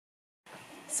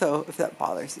So if that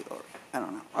bothers you, I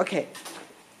don't know. Okay.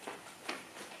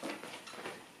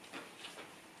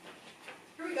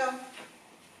 Here we go.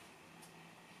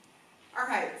 All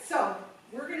right, so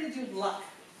we're going to do luck.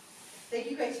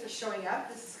 Thank you guys for showing up.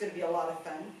 This is going to be a lot of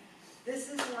fun. This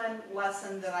is one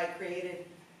lesson that I created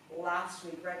last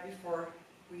week, right before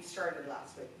we started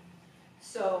last week.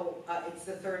 So it's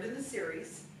the third in the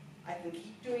series. I can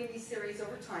keep doing these series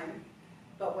over time,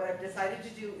 but what I've decided to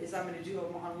do is I'm going to do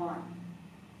them online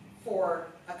for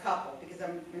a couple, because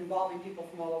I'm involving people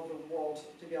from all over the world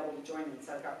to be able to join me.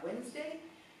 So I've got Wednesday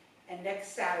and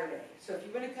next Saturday. So if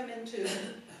you want to come into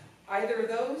either of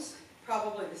those,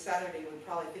 probably the Saturday would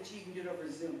probably fit you. You can do it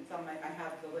over Zoom. It's on I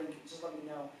have the link. Just let me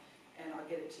know, and I'll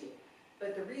get it to you.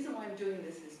 But the reason why I'm doing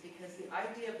this is because the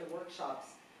idea of the workshops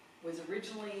was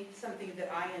originally something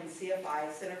that I and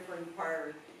CFI, Center for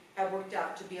Inquiry, have worked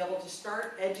out to be able to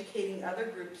start educating other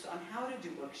groups on how to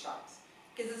do workshops.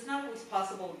 Because it's not always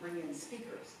possible to bring in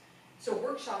speakers. So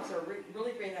workshops are a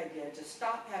really great idea to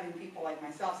stop having people like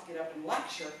myself get up and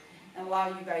lecture and allow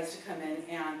you guys to come in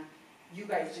and you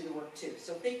guys do the work too.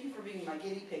 So thank you for being my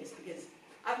guinea pigs, because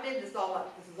I've made this all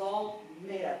up. This is all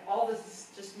made up. All this is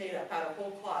just made up out of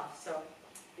whole cloth. So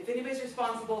if anybody's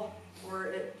responsible for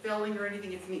it failing or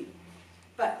anything, it's me.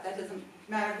 But that doesn't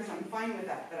matter because I'm fine with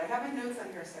that. But I have my notes on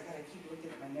here, so I gotta keep looking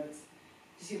at my notes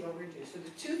to see what we're gonna do. So the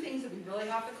two things that we really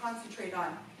have to concentrate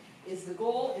on is the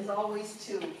goal is always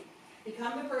to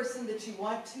become the person that you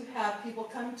want to have people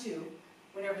come to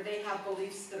whenever they have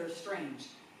beliefs that are strange.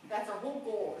 That's our whole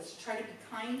goal, is to try to be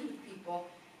kind with people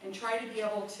and try to be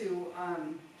able to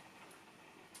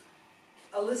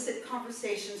elicit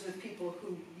conversations with people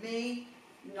who may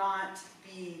not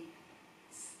be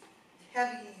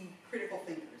heavy critical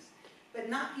thinkers, but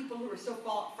not people who are so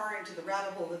far into the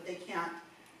rabbit hole that they can't,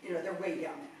 they're way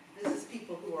down there. This is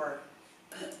people who are,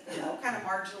 kind of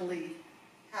marginally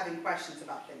having questions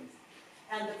about things.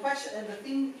 And the question, and the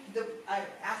thing that I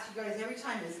ask you guys every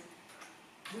time is,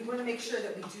 we want to make sure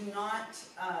that we do not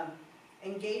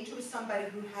engage with somebody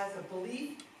who has a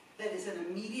belief that is an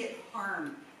immediate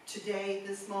harm today,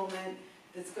 this moment,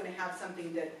 that's going to have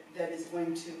something that is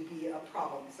going to be a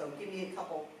problem. So give me a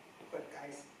couple quick,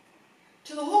 guys.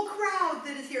 To the whole crowd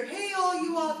that is here, hey, all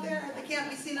you out there that can't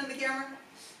be seen on the camera,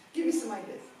 give me some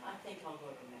ideas. I think I'll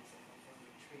go to Mexico for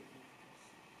treatment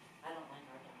because I don't like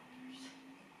our doctors.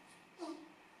 Well,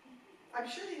 I'm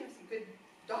sure they have some good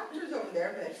doctors over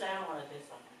there, but I don't want to do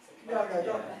something. no,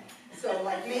 don't. So,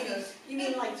 like, maybe you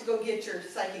mean like to go get your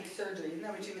psychic surgery? Isn't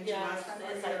that what you mentioned last time?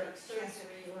 Yeah, psychic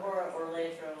surgery or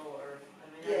lateral, or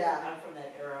I'm from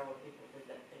that era where people did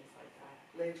that, things like that.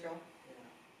 Lateral. Yeah.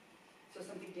 So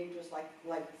something dangerous like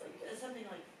something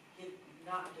like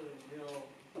not doing real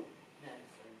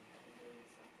medicine and doing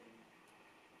something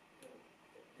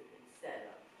instead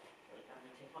of, like, I'm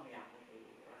going to take homeopathy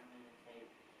or I'm going to take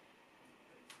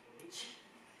bleach.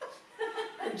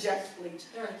 Inject bleach.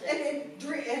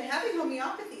 And having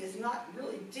homeopathy is not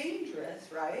really dangerous,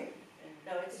 right?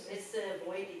 No, it's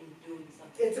avoiding doing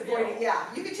something. It's avoiding, yeah.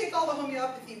 You can take all the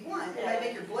homeopathy you want. It might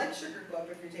make your blood sugar go up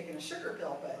if you're taking a sugar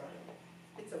pill, but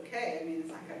it's okay. I mean, it's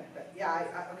not gonna, but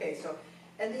yeah, okay, so,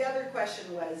 and the other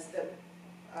question was that,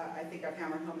 I think I've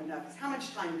hammered home enough, is how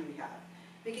much time do we have?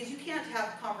 Because you can't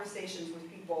have conversations with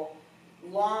people,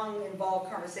 long,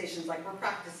 involved conversations like we're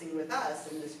practicing with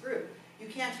us in this group. You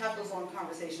can't have those long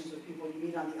conversations with people you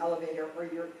meet on the elevator, or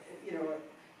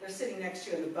they're sitting next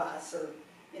to you in the bus, or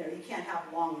you can't have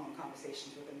long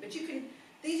conversations with them. But you can.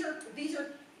 These are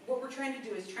what we're trying to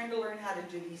do, is trying to learn how to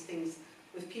do these things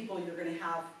with people you're going to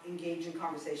have engage in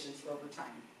conversations for over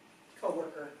time.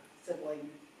 Coworker, sibling.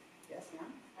 Yes,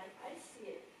 ma'am. I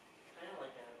see it kind of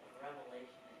like a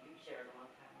revelation that you shared a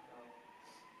long time ago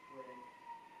with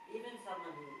even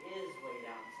someone who is way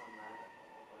down some rabbit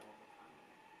hole or whatever kind,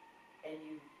 and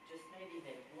you just maybe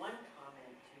make one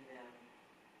comment to them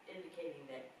indicating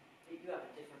that you have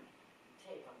a different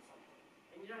take on something.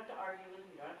 And you don't have to argue with them,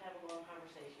 you don't have to have a long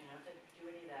conversation, you don't have to do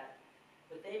any of that.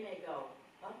 But they may go,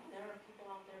 oh, there are people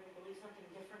out there who believe something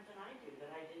different than I do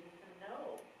that I didn't even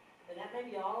know. And that may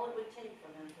be all it would take for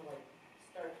them to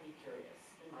start to be curious.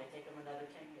 It might take them another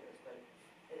 10 years, but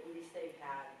at least they've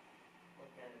had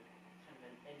like a kind of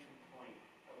an entry point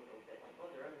a little bit, like,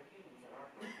 oh, there are other humans that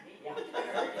aren't like me out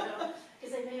there,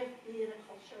 Because they may be in a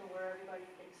culture where everybody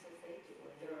thinks as they do,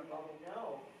 and they're in a bubble.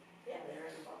 No, yeah,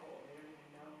 they're in a bubble. They don't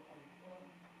even know.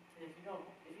 And if you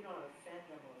don't offend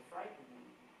them or frighten them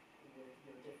with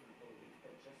your different belief,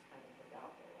 but just kind of put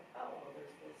out there, like, oh, well,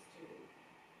 there's this too.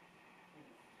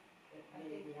 It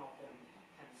maybe help them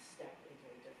kind of step into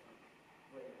a different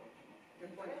way of looking at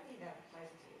things. I think that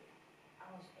applies to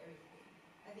almost everything.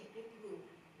 I think people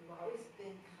who've always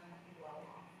been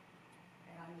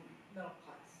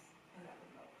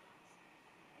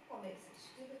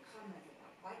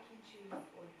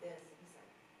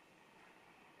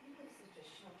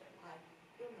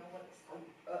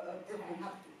and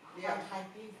how Yeah. high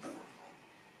beef and stuff like.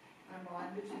 I remember when I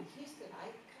moved in Houston, I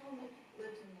kind of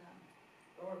lived in the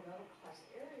lower middle class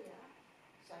area,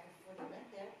 so I could afford to rent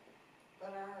there,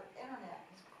 but our internet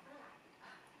was crap.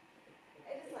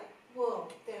 And it's like,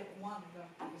 well, they wanted to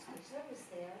give us good service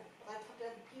there, but I talked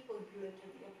to other people who lived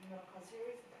in the upper middle class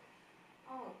areas, like,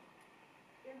 oh,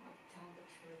 you're not telling the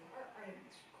truth. Our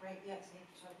internet's great, yes, the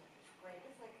internet is great.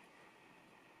 It's like,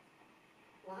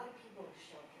 a lot of people are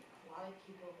sheltered. A lot of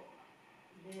people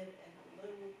live in a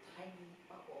little tiny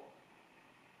bubble,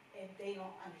 and they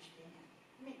don't understand.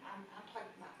 I mean, I'm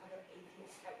talking about other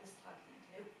atheists I was talking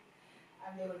to,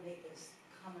 and they would make those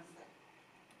comments like,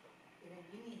 you know,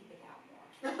 you need to get out more.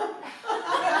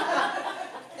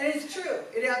 And it's true,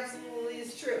 it absolutely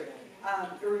is true. I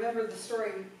remember the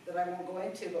story that I won't go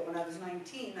into, but when I was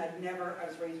 19, I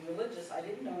was raised religious, I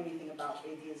didn't know anything about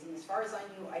atheism. As far as I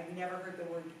knew, I'd never heard the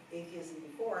word atheism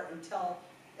before until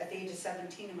at the age of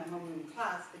 17 in my homeroom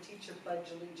class, the teacher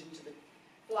pledged allegiance to the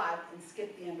flag and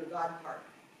skipped the under God part.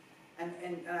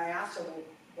 And I asked her, well,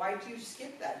 why did you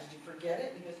skip that? Did you forget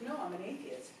it? And he goes, no, I'm an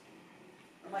atheist.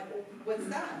 I'm like, well, what's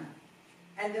that?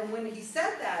 And then when he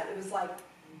said that, it was like,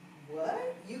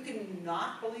 what? You can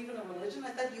not believe in a religion? I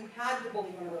thought you had to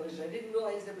believe in a religion. I didn't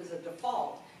realize there was a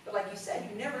default. But like you said,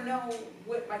 you never know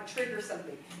what might trigger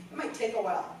something. It might take a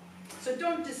while. So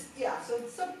don't just, yeah, so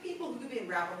some people who could be in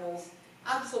rabbit holes,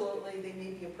 absolutely, they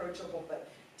may be approachable, but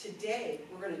today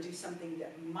we're going to do something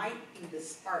that might be the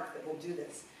spark that will do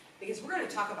this. Because we're going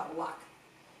to talk about luck.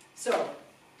 So,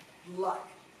 luck.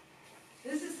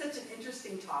 This is such an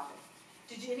interesting topic.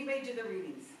 Did anybody do the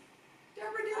readings?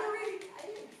 Deborah did the reading. I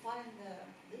didn't find the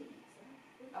leads.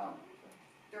 Oh,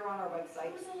 they're on our It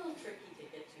website. was a little tricky to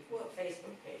get to from a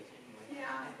Facebook page anyway.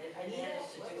 Yeah. I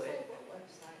managed to do it. What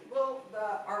website? Well,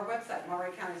 our website,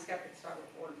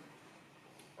 MontereyCountySkeptics.org,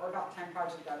 or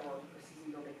AboutTimeProject.org, or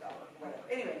SeasonBuilding.org, whatever.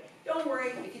 Anyway, don't worry,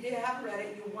 if you haven't read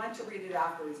it, you'll want to read it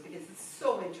afterwards because it's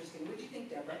so interesting. What do you think,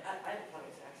 Deborah? I thought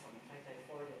it was excellent. In fact, I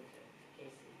forwarded it to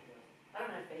Casey. He goes, I don't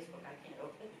have Facebook, I can't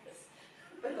open this.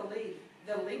 But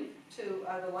the link to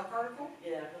the luck article?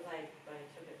 Yeah, but I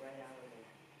took it right out of it.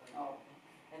 Oh.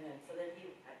 And then, so then he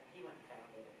went and found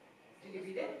it. Did you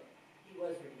read it? He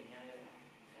was reading it.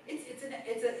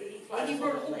 He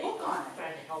wrote a whole book on it.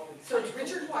 Trying to help him. So it's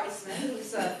Richard Weissman,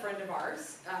 who's a friend of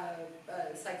ours,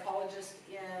 a psychologist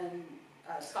in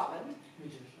Scotland,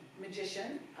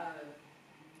 magician,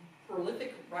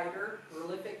 prolific writer,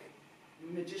 prolific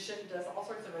magician, does all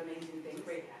sorts of amazing things.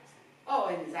 Great accent. Oh,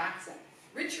 and his accent.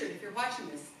 Richard, if you're watching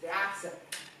this, the accent.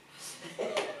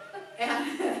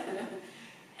 And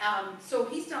so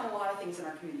he's done a lot of things in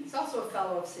our community. He's also a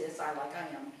fellow of CSI like I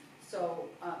am. So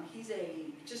he's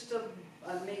just an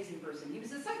amazing person. He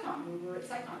was at SciCon. We were at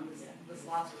SciCon this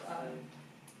last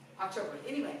October.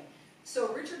 Anyway,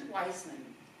 so Richard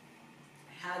Weissman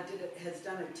has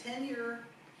done a 10-year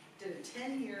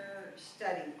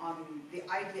study on the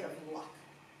idea of luck.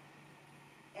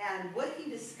 And what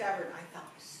he discovered, I thought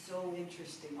was so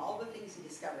interesting. All the things he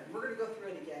discovered. We're going to go through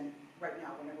it again right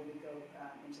now whenever we go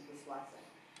into this lesson.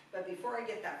 But before I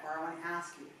get that far, I want to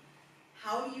ask you,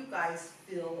 how do you guys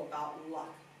feel about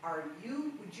luck?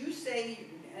 Would you say,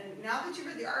 and now that you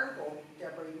read the article,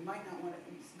 Deborah, you might not want to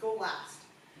go last,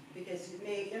 because it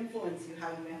may influence you how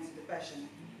you answer the question.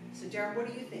 So Darren, what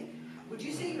do you think? Would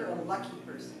you say you're a lucky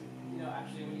person? You know,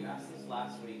 actually, when you asked this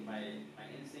last week, my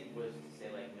instinct was to say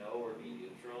like no or be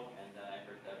neutral, and then I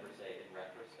heard Deborah say in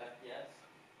retrospect yes.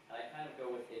 And I kind of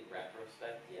go with in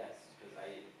retrospect yes, because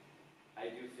I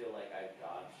do feel like I've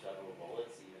dodged several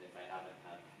bullets, even if I haven't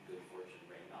had good fortune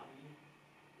rain on me.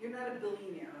 You're not a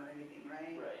billionaire or anything,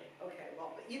 right? Right. Okay,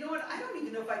 well, but you know what? I don't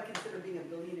even know if I'd consider being a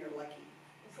billionaire lucky.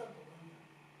 What's up, billionaire?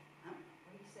 Huh?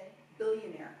 What do you say?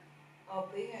 Billionaire.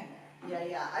 Oh, billionaire.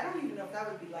 Yeah. I don't even know if that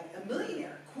would be like a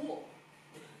millionaire. Cool.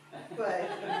 But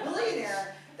a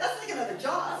billionaire, that's like another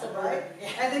job, right?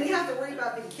 And then you have to worry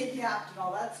about being kidnapped and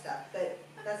all that stuff. But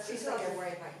that's You just still like have to a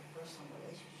worry about your personal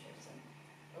relationships and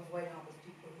avoiding all those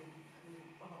people who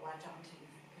want to latch on to you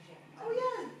because you haven't. oh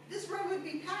yeah, this room would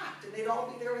be packed and they'd all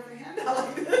be there with their hand out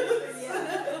like this.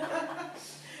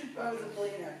 If I was a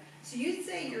billionaire. So you'd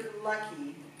say you're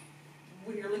lucky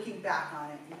when you're looking back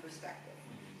on it in perspective.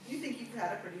 You think you've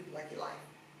had a pretty lucky life.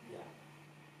 Yeah.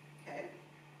 Okay.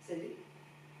 Cindy?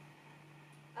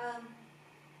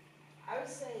 I would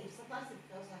say sometimes it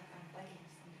feels like I'm lucky,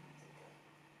 sometimes it doesn't.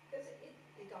 Because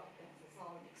it all depends, it's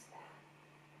all a mixed bag.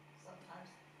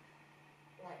 Sometimes,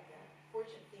 like,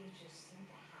 fortunate things just seem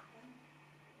to happen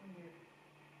when you're,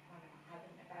 I don't know,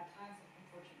 having a bad time, something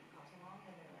fortunate comes along,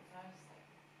 and then other times, like,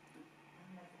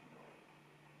 nothing really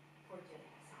fortunate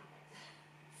has happened.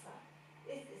 So,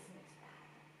 it's a mixed bag.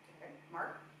 Okay.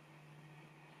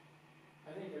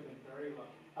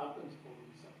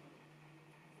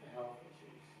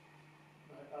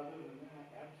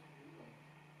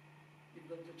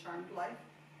 lived a charmed life?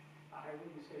 I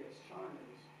wouldn't say it's charm,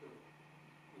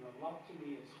 luck to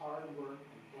me is hard work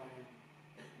and planning.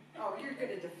 Oh, you're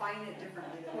gonna define it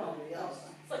differently than everybody else.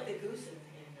 It's like the goose in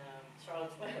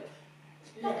Charlotte's Web.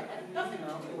 Yeah, Nothing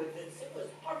to do with this, it was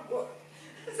hard work,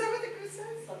 Is that what the goose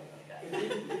says? something like that.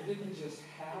 it didn't just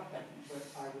happen, but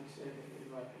I would say that in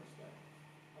retrospect,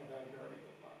 I've had very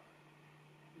good luck.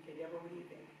 Okay, Deborah, what do you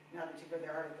think? Now that you've read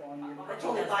the article and I you're think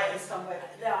totally that's- biased on what.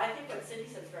 No, I think what Cindy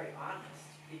said is very honest,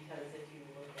 because if you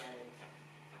look at it,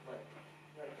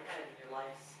 like kind of in your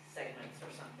life segments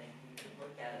or something, you can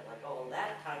look at it like, oh,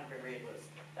 that time period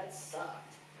that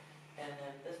sucked. And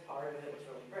then this part of it was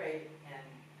really great,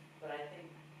 but I think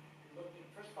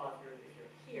first of all, if you're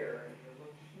here and you're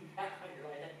looking back on your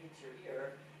life, that means you're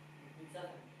here, it means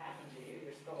nothing happened to you,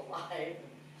 you're still alive,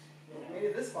 and,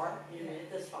 Made it this far. you made it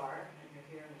this far, and you're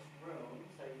here in this room,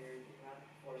 so you're not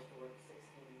forced to work 16,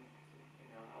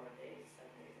 hour days, 7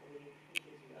 days a week,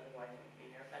 because you otherwise wouldn't be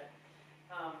here, but,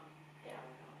 yeah,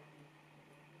 no, I think,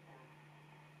 yeah.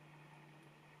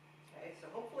 Okay, so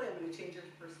hopefully I'm gonna change your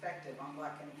perspective on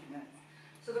luck in a few minutes.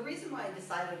 So the reason why I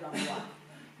decided on luck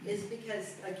is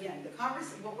because, again,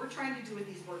 what we're trying to do with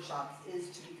these workshops is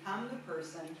to become the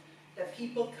person that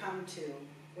people come to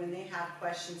when they have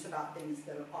questions about things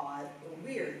that are odd or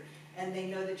weird. And they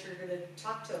know that you're gonna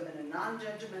talk to them in a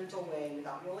non-judgmental way,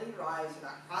 without rolling your eyes,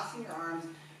 without crossing your arms,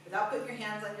 without putting your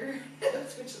hands on your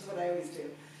hips, which is what I always do.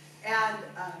 And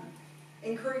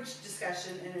encourage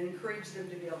discussion and encourage them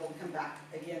to be able to come back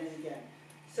again and again.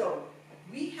 So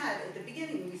we had, at the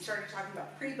beginning, we started talking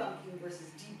about pre-bunking versus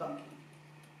debunking.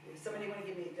 If somebody want to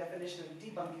give me a definition of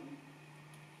debunking.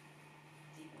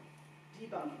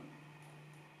 Debunking.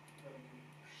 When you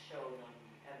show them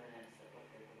evidence that what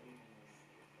they're believing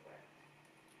is correct.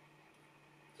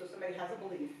 So somebody has a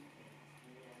belief.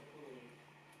 You have a belief,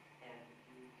 and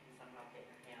you can somehow get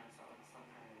your hands on some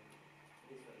kind of, at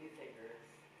least what you figure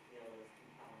feel is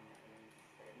compelling evidence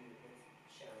that is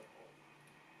shareable,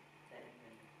 that you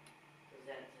can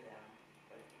present to them,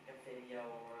 like a video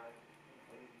or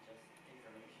even just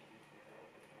information if you're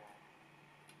open to that.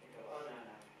 They go, oh, no,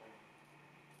 like,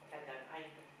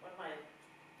 one of my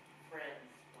friends,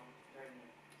 during the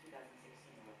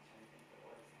 2016 election, I think it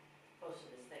was, posted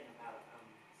this thing about some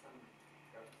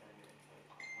representative of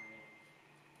California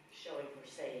showing or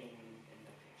saying in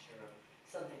the picture of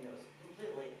something that was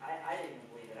completely, I didn't even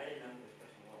believe it, I didn't know who this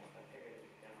person was, I figured it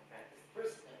was a Democrat, this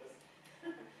person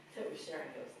that was sharing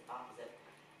it was opposite.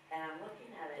 And I'm looking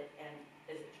at it, and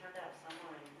as it turned out,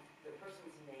 the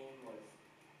person's name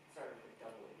started with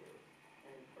W.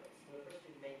 And so the person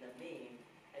who made the meme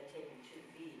had taken two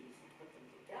V's and put them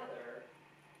together,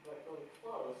 like really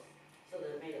close, so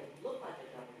that it made it look like a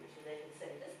W. So they could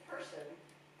say, this person,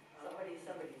 somebody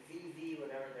VV,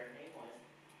 whatever their name was,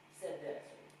 said this,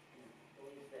 or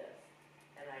believes this.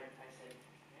 And I said,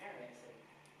 Mary,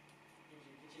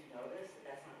 did you notice that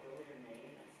that's not really your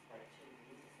name? It's like two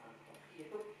V's, it's not like you.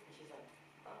 And she's like,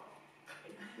 oh.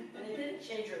 And it didn't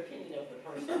change her opinion of the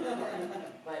person,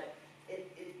 but it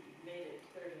made it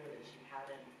clear to her that she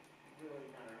hadn't really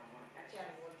done her homework. Jan,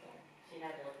 look at it. She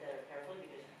had to look at it carefully,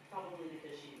 probably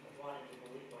because she wanted to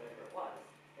believe whatever it was.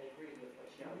 They agreed with what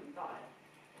she already thought.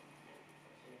 So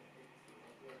she didn't see the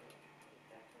idea of what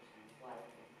that person's life,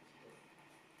 and she just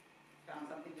Found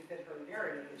something to fit her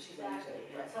narrative that she wanted to.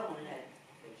 exactly. And someone had,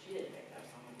 if she didn't make up,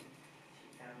 she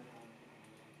found on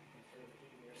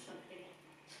TV or something.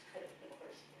 I don't know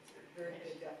where she gets her Very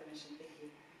information. good definition, thank you.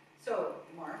 So,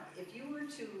 Mark, if you were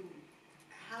to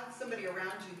have somebody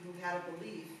around you who had a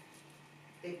belief,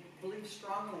 they believe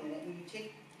strongly in it, and you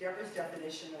take Deborah's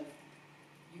definition of,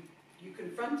 you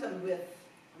confront them with,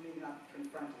 or maybe not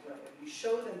confront is the right word, you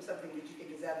show them something that you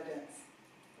think is evidence.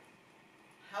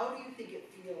 How do you think it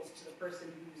feels to the person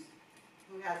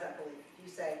who has that belief? If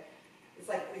you say, it's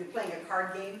like when you're playing a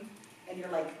card game, and you're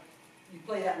like, you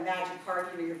play that magic card,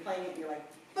 you're playing it, and you're like,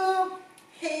 boom,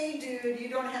 hey dude, you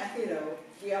don't have,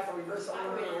 we have a reversal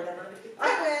order or whatever.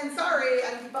 I win, sorry,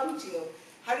 I debunked you.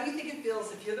 How do you think it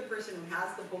feels if you're the person who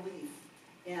has the belief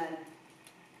in,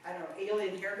 I don't know,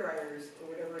 alien hairdryers or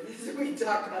whatever it is that we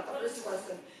talked about the first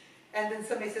lesson, and then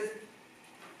somebody says,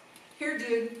 here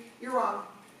dude, you're wrong.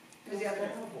 Here's the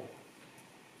evidence. Terrible.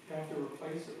 You have to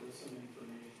replace it with some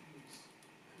information. It's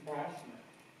compassionate.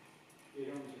 You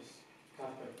don't just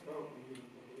cut their throat when you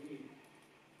believe.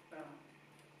 Well,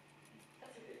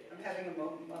 That's a good I'm image. having a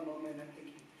moment of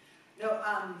thinking. No,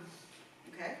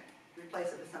 okay, replace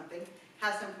it with something.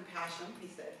 Have some compassion, he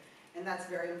said. And that's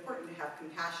very important to have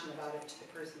compassion about it to the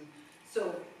person.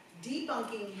 So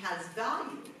debunking has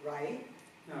value, right?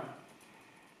 No,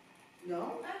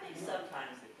 No? I think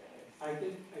sometimes it does. I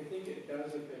think it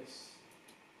does if it's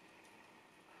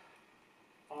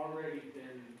already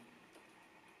been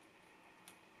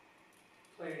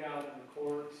played out in the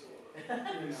courts or,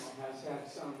 has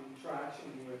had some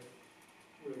traction with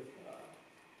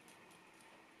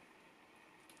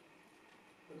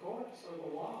the courts or the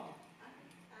law.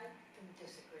 I can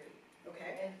disagree.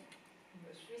 Okay. And the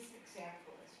most recent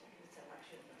example is when this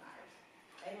election deniers.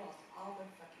 They lost all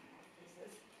their fucking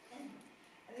cases, and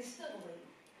they still believe.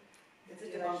 It's a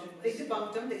debunk. They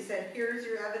debunked them, they said, here's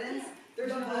your evidence. There's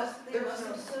no, They there's must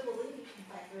no, still believe. In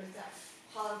fact, there's that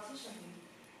politician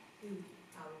who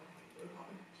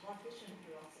Republican politician who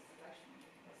lost his election,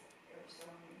 was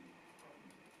Arizona,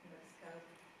 New Mexico.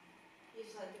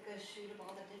 He's like to go shoot up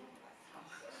all the Democrats'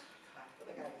 houses.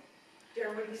 the guy.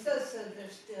 Darren, what do you So, say? so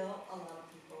there's still a lot of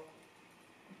people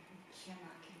who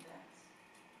cannot convince,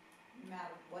 no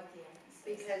matter what the evidence is.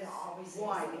 Because, They'll always say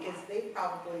why? it's a Because lie. they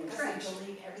probably Because they entrenched.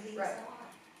 believe everything's Right. a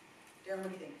lie. Darren, what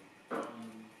do you think? Um,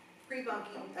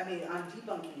 Pre-bunking, on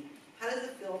debunking, how does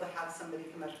it feel to have somebody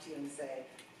come up to you and say,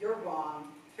 you're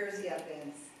wrong, here's the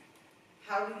evidence?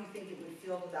 How do you think it would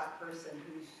feel to that person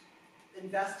who's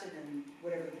invested in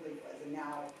whatever the belief was, and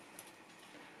now,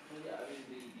 Well, yeah, I mean,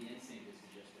 the instinct is to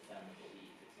just defend the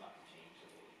belief, it's not to change the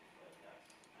belief, but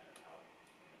that's kind of how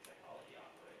human psychology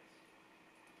operates.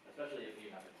 Especially if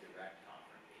you have a direct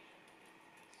confrontation,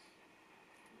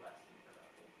 it's less than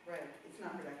productive. right, it's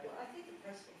not productive. Well, I think the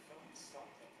person will feel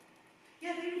insulted.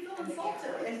 Yeah, they didn't feel And they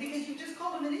insulted, can't. and because you just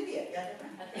called them an idiot, yeah,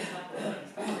 different. I think one of the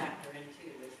things to factor in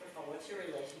too is, first of all, what's your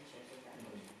relationship with that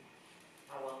person?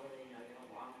 How well do they know you? How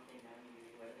long have they known you?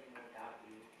 What do they know about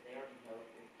you? Do they already know if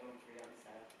you're going through your own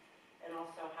stuff? And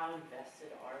also, how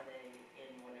invested are they in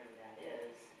whatever that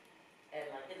is? And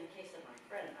like in the case of my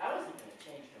friend, I wasn't gonna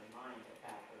change her mind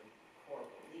about her core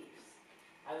beliefs.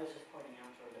 I was just pointing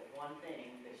out to her that one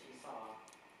thing that she saw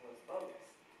was bogus.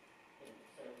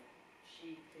 So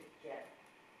she could get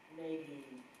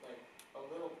maybe like a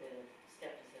little bit of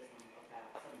skepticism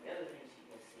about some of the other things she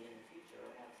will see in the future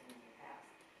or have seen in the past.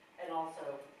 And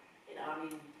also, I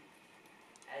mean,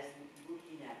 as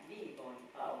looking at me going,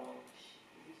 oh, well,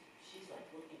 she's like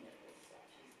looking at this stuff,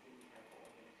 she's being careful,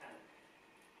 kind of,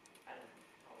 I don't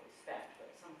call it respect, but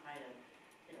some kind of,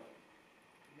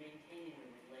 maintaining a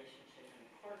relationship in a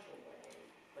cordial way,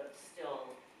 but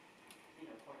still,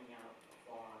 pointing out a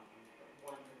flaw in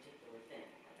one particular thing.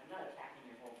 Like, I'm not attacking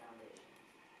your whole foundation.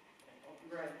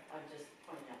 Right. I'm just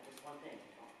pointing out this one thing.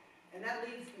 And that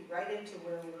leads me right into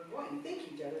where we're going. Thank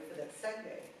you, Jennifer, for that segue.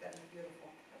 That was beautiful.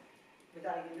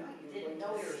 Without even knowing you. Didn't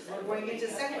know we were We're going into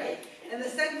segue. Okay. And the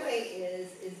segue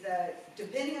is that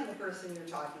depending on the person you're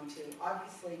talking to,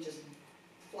 obviously just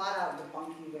flat out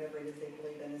debunking whatever it is they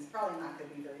believe in is probably not going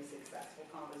to be a very successful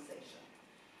conversation.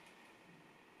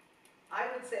 I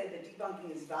would say that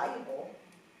debunking is valuable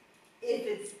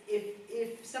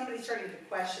if somebody's starting to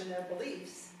question their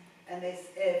beliefs, and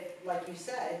if, like you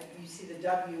said, you see the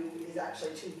W is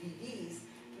actually two VDs,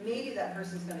 maybe that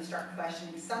person's going to start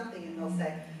questioning something, and they'll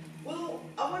say, well,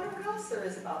 I wonder what else there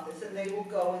is about this, and they will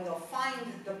go and they'll find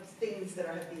the things that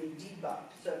have been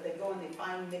debunked. So if they go and they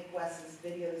find Mick West's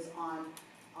videos on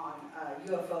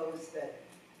UFOs that,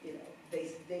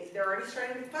 they're already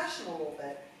starting to question a little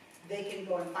bit, they can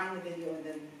go and find the video and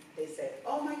then they say,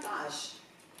 oh my gosh,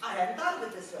 I hadn't thought of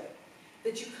it this way.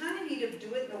 That you kind of need to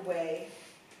do it in a way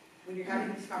when you're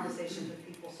having these conversations with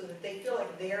people so that they feel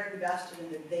like they're invested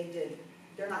in that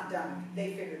they're not done,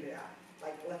 they figured it out.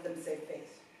 Like, let them save face,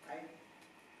 right?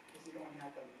 Because you don't want to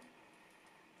have them.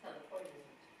 So the point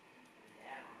isn't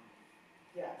down.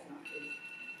 Yeah, it's not.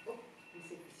 Oh, let me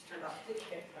see if it's turned off.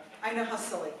 I know how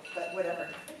silly, but whatever.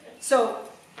 So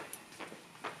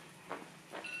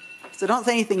don't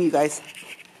say anything, you guys.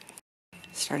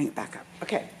 Starting it back up.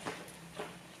 Okay.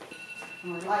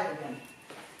 And we're live again.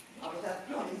 I was have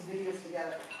to put all these videos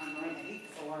together. I'm running. I hate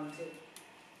this alarm too.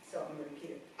 So I'm going to keep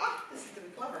it. This is going to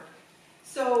be clever.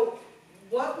 So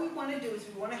what we want to do is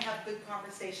we want to have good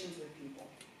conversations with people.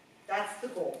 That's the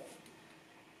goal.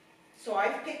 So I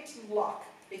picked luck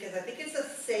because I think it's a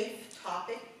safe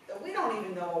topic that we don't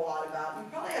even know a lot about. We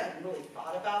probably haven't really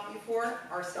thought about before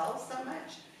ourselves so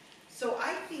much. So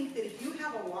I think that if you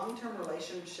have a long-term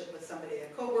relationship with somebody,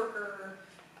 a coworker,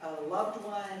 a loved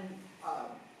one,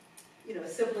 a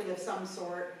sibling of some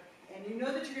sort, and you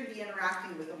know that you're going to be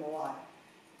interacting with them a lot,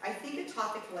 I think a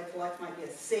topic like luck might be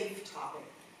a safe topic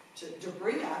to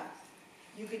bring up.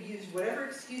 You could use whatever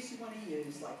excuse you want to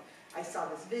use, like, I saw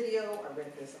this video, I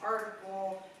read this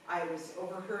article, I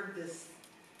overheard this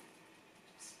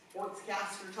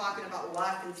sportscaster talking about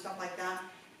luck and stuff like that,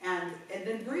 and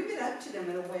then bring it up to them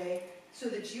in a way so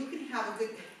that you can have a good,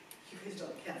 you guys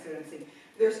can't see what I'm saying,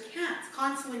 there's cats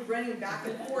constantly running back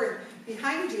and forth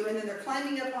behind you, and then they're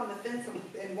climbing up on the fence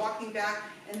and walking back,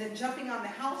 and then jumping on the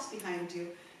house behind you,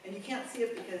 and you can't see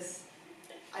it because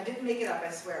I didn't make it up, I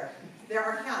swear. There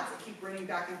are cats that keep running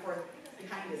back and forth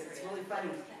behind us. It's really funny.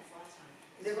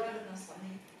 Is one of them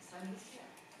Siamese cat?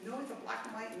 No, it's a black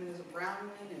and white, and there's a brown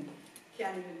one, and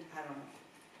can't even, I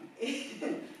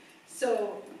don't know.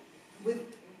 So, where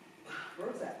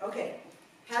was that? Okay,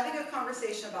 having a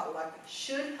conversation about luck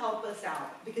should help us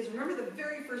out, because remember the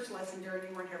very first lesson, Darren,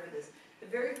 you weren't here for this, the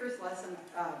very first lesson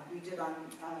we did on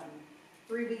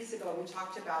 3 weeks ago, we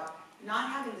talked about not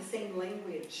having the same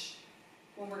language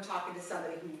when we're talking to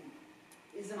somebody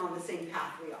who isn't on the same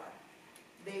path we are.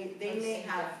 They may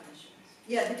have,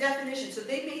 yeah, the definition. So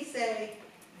they may say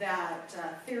that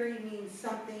theory means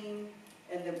something,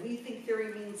 and then we think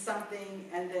theory means something,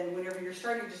 and then whenever you're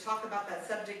starting to talk about that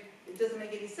subject, it doesn't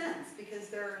make any sense, because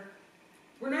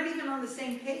we're not even on the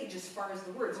same page as far as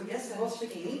the words. We're Yes, we're both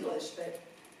speaking English, but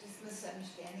Just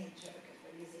misunderstanding each other because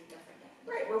we're using different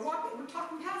definitions. right, we're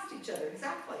talking past each other,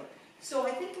 exactly. So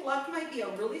I think luck might be a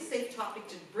really safe topic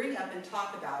to bring up and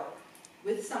talk about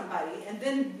with somebody, and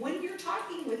then when you're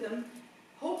talking with them,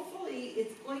 hopefully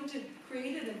it's going to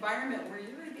create an environment where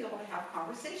you're going to be able to have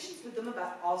conversations with them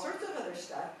about all sorts of other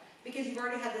stuff, because you've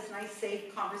already had this nice,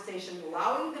 safe conversation,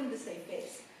 allowing them to save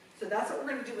face. So that's what we're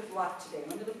going to do with luck today.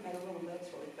 Let me look at my little notes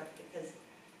really quick, because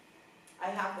I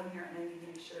have them here and I need to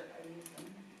make sure I use them.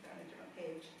 They're on a different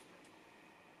page.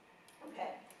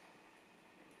 Okay.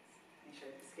 Make sure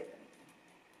I didn't skip anything.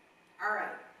 All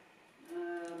right.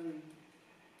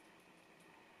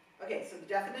 Okay, so the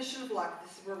definition of luck,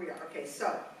 this is where we are. Okay,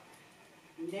 so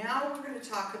now we're going to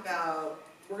talk about,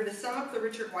 we're going to sum up the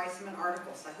Richard Weissman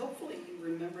article. So hopefully you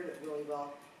remembered it really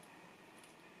well.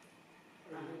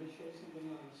 Are you going to show something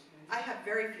on the screen? I have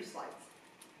very few slides.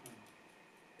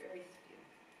 Very few.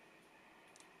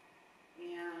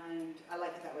 And I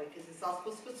like it that way because it's all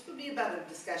supposed to be about a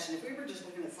discussion. If we were just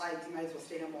looking at slides, you might as well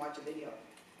stay home and watch a video.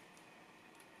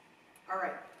 All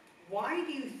right. Why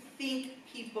do you think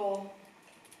people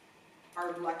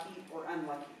are lucky or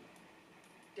unlucky?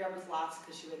 Deborah's lost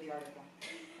because she read the article.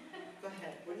 Go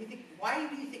ahead. What do you think? Why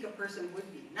do you think a person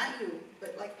would be? Not you,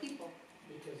 but like people.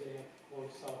 Because they have low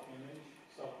self-image,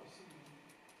 self-esteem.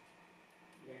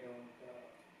 They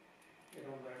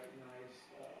don't recognize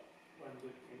when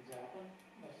good things happen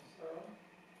necessarily.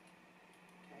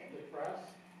 Okay.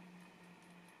 Depressed.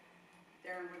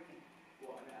 Darren, what do you think?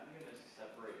 Well, I mean, I'm gonna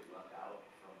separate luck out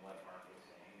from what Mark was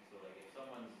saying. So like if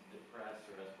someone's depressed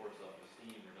or has poor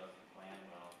self-esteem or doesn't plan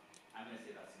well, I'm gonna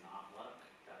say that's not luck.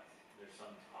 There's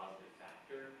some positive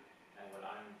factor. And what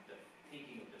I'm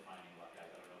thinking of defining luck as,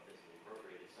 I don't know if this is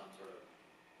appropriate, is some sort of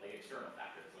like external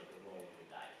factor. It's like a roll of the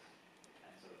dice.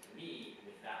 And so to me,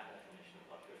 with that definition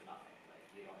of luck, there's nothing. Like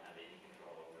you don't have any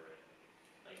control over it.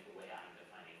 Like the way I'm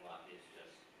defining luck is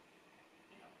just,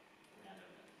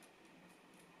 randomness.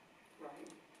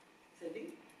 Right.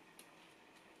 Cindy?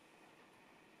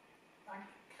 I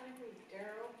kind of agree with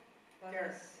Daryl, but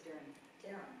Darren.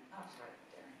 Darren, I'm sorry,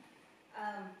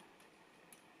 Darren.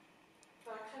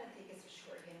 But I kind of think it's a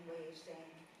shorthand way of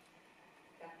saying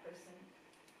that person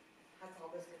has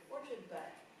all this good fortune, but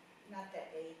not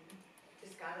that they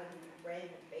just got it on a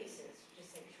random basis, just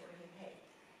say shorthand, hey,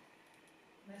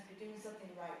 you must be doing something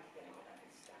right to get all that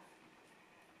good stuff.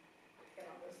 Get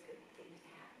all those good things to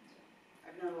happen to them.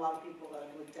 I've known a lot of people that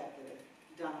I've looked at that have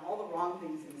done all the wrong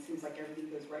things, and it seems like everything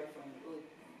goes right for them. It really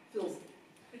feels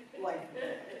like,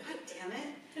 God damn it,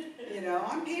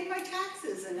 I'm paying my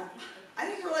taxes, and I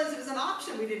didn't realize it was an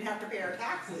option. We didn't have to pay our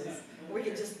taxes. We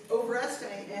could just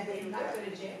overestimate and Not go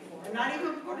to jail for it. not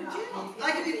even go to jail.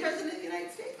 I could be president of the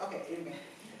United States. Okay, anyway,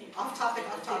 off topic.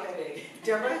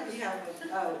 Deborah, do you have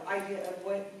an idea of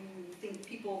what you think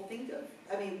people think of?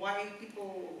 I mean, why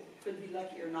people could be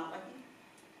lucky or not lucky?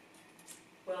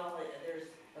 Well, there's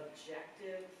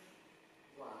objective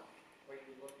luck, where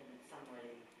you're looking at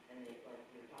somebody and they, like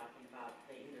you were talking about,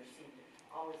 they either seem to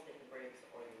always get the breaks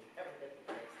or they never get the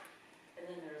breaks. And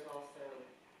then there's also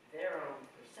their own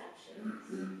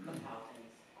perceptions of how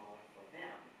things are for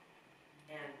them.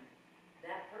 And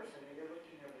that person that you're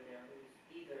looking over there, who's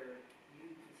either you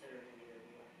consider to either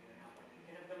be lucky or not lucky,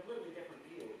 can have a completely different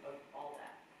view of all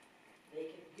that.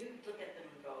 You look at them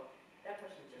and go, that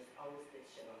person just always gets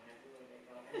shit on everywhere they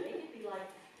go. And they could be like,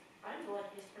 I'm the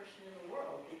luckiest person in the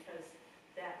world because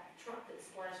that truck that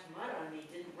splashed mud on me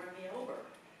didn't run me over.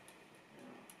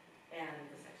 And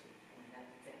this actually, that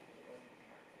example, it wasn't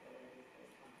a car, but it was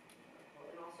comfortable.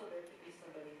 And also there could be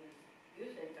somebody who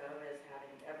you think of as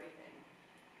having everything,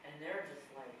 and they're just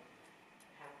like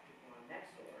half the people on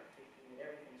next door thinking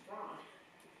that everything's wrong.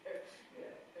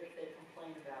 They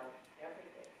complain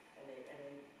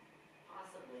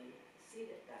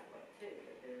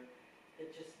that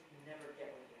just never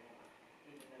get what you want,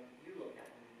 even though you look at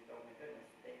them and you go, oh my goodness,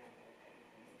 they have like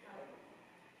everything that I don't want.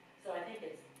 So I think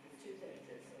it's two things,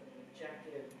 it's an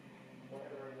objective,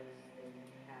 whatever it is they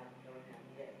have, don't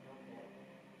get,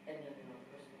 and then the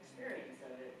personal experience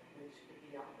of it, which could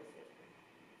be opposite.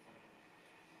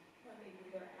 Well, maybe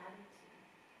their attitude.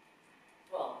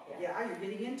 Well, Yeah, you're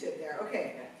getting into it there,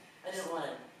 okay. Okay. I didn't want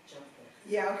to jump there.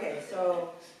 Yeah, okay,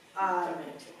 so, Jump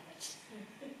in too much.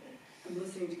 I'm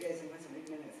listening to you guys in what's my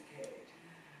minutes, okay.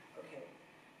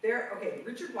 Okay,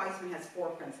 Richard Weissman has 4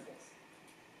 principles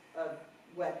of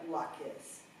what luck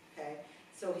is, okay?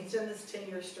 So he's done this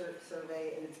 10-year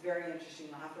survey, and it's very interesting.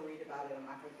 You'll have to read about it. I'm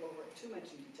not going to go over it too much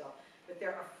in detail, but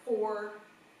there are 4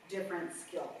 different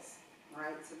skills, all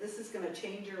right? So this is going to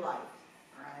change your life,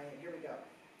 all right? Here we go.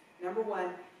 Number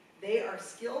 1, they are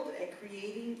skilled at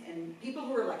creating, and people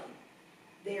who are lucky,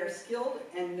 they are skilled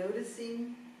and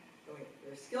noticing,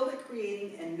 they're skilled at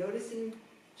creating and noticing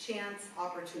chance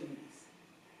opportunities.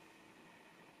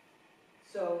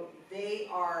 So they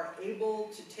are able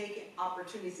to take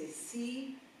opportunities, they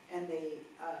see and they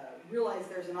realize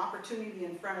there's an opportunity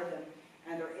in front of them,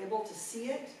 and they're able to see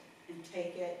it and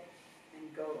take it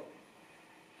and go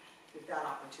with that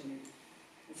opportunity.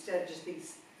 Instead of just being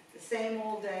the same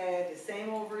old day, the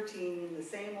same old routine, the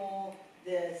same old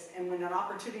this, and when an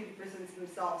opportunity presents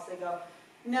themselves, they go,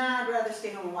 nah, I'd rather stay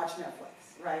home and watch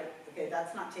Netflix, right? Okay,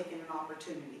 that's not taking an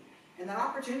opportunity. And that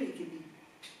opportunity could be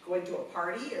going to a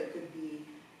party, or it could be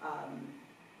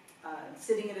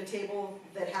sitting at a table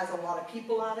that has a lot of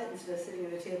people at it, instead of sitting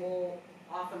at a table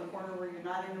off in the corner where you're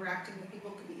not interacting with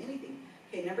people. It could be anything.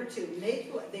 Okay, number 2,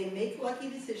 they make lucky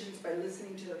decisions by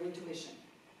listening to their intuition,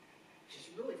 which is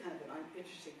really kind of an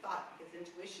interesting thought, because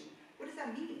intuition, what does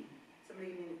that mean?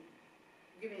 Somebody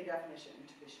give me a definition of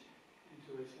intuition.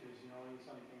 Intuition is knowing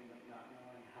something but not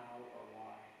knowing how or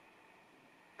why.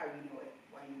 How you know it,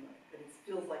 why you know it. But it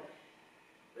feels like,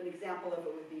 an example of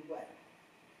it would be what?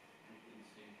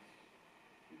 Instincts.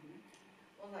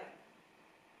 Well, like,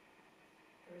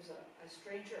 there's a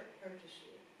stranger approaches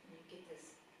you, and you get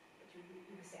this, but you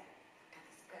say, I got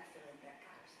this gut feeling that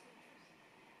guy was dangerous.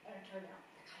 And it turned out,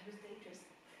 the guy was dangerous.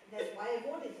 And that's why I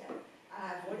avoided him.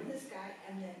 I avoided this guy,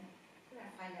 and then I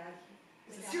find out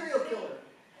It's a he was serial down the killer.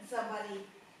 street, and somebody,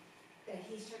 that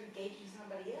he started engaging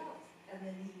somebody else, and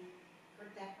then he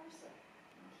hurt that person.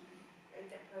 And he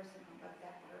raped that person, or butt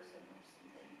that person, or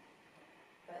something.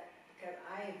 But because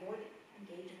I avoided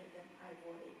engaging with them, I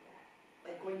avoided that.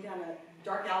 Like going down a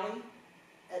dark alley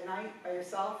at night by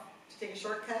yourself to take a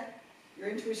shortcut, your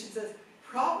intuition says,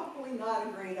 probably not a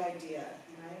great idea,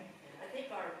 right? I think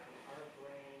our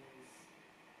brains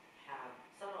have,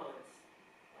 some of it's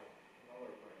like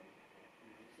lower brain.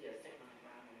 You see a stick on the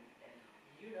ground and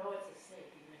you know it's a snake,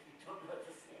 even if you don't know it's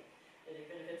a snake. And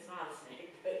even if it's not a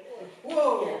snake, but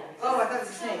Whoa! Yeah. Oh, I thought it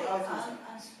was a snake. Oh, it's not a snake.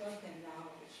 Unspoken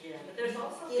knowledge. yeah, but there's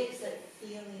also Gives things that, that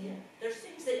feeling, yeah, there's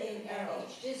things that you and know.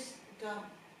 it's just, you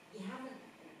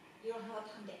don't have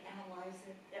time to analyze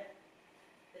it.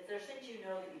 If there's things you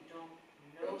know that you don't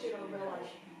know, That you don't realize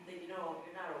you know. that you know,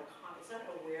 you're not, it's not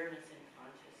awareness and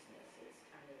consciousness, it's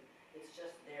kind of, it's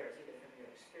just there, it's either from your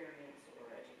experience or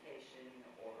education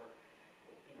or,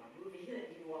 you know, a movie that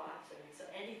you watch, I mean, so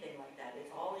anything like that, it's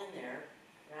all in there,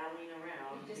 rattling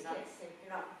around. You just You're not- can't say.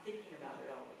 You're not thinking about it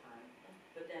all the time,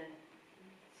 but then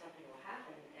something will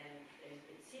happen, and it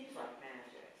seems like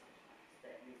magic sometimes,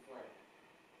 that you like,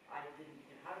 I didn't,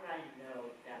 you know, how did I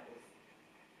know that was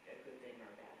a good thing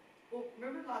or a bad thing? Well,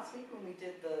 remember last week when we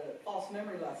did the false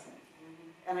memory lesson?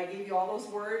 And I gave you all those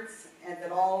words, and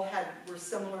that all were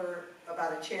similar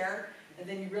about a chair, and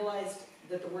then you realized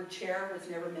that the word chair was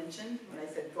never mentioned. When I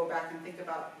said, go back and think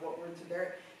about what words are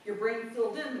there, your brain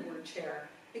filled in the word chair,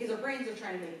 because our brains are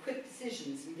trying to make quick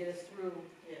decisions and get us through,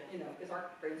 Yeah. you know, because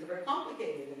our brains are very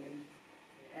complicated,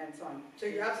 and so on. So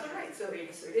you're absolutely right. So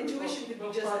intuition could be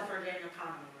just Well, for Daniel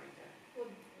Kahneman right there. Well,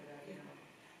 You know,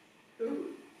 who?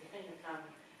 Daniel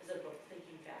Kahneman is a book,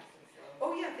 Thinking Fast and Slow.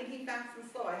 Oh yeah, Thinking Fast and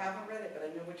Slow. I haven't read it, but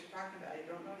I know what you're talking about. I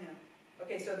don't know him.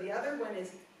 Okay, so the other one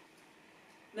is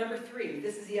number 3.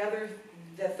 This is the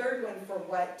third one for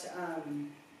what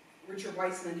Richard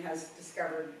Weissman has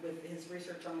discovered with his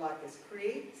research on luck is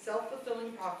create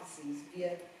self-fulfilling prophecies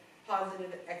via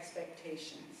positive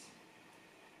expectations.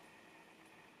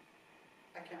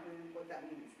 I can't remember what that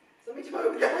means. Somebody tell me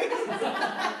what that means.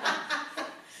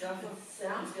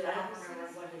 Sounds good, I don't remember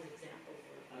what his examples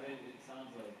were. I mean, it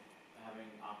sounds like having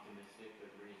optimistic but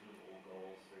reasonable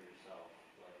goals for yourself.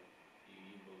 Like, do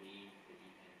you believe that you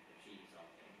can achieve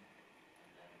something, and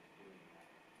then doing that?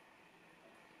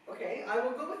 Okay, I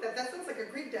will go with that. That sounds like a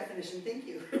great definition. Thank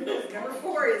you. Number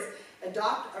 4 is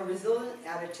Adopt a resilient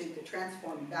attitude to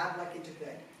transform bad luck into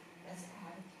good. That's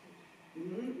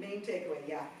attitude. Main takeaway,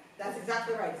 yeah. That's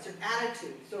exactly right. It's your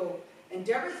attitude. So, and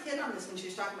Deborah's hit on this when she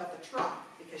was talking about the truck,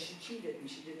 because she cheated and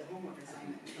she did the homework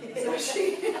assignment. So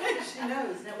she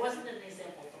knows. And it wasn't an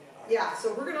example from the. Yeah,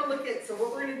 so we're gonna look at, so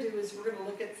what we're gonna do is we're gonna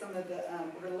look at some of the,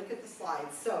 we're gonna look at the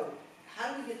slides. So,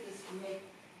 how do we get this to make,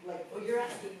 like, Well, you're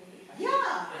asking me.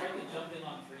 yeah. If I could jump in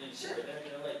on 3 and 4, Sure.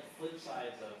 they're like flip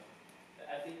sides of,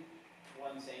 I think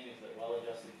one saying is that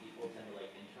well-adjusted people tend to like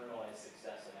internalize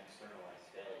success and externalize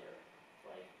failure.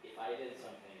 Like, if I did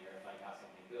something or if I got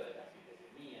something good, that's because of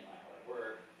me and my hard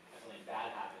work. If something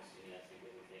bad happens to me, that's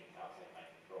because of things outside my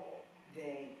control.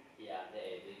 They. Yeah, the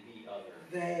other.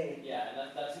 They. Yeah,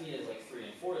 and that to me is like 3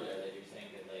 and 4 there, that you're saying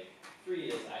that like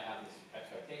 3 is I have this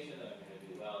expectation that I'm gonna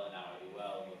do well, and now I do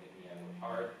well, and look at me, I work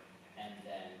hard. And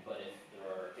then, but if there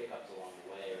are hiccups along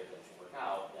the way or it doesn't work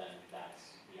out, then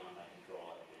that's beyond my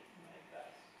control, I did my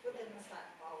best. But then it's not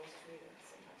always true,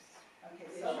 sometimes. Okay,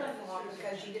 It's so. wrong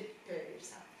because you didn't prepare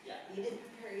yourself. Yeah. You didn't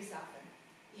prepare yourself, and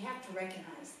you have to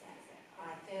recognize that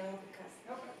I failed because,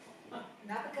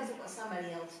 not because it was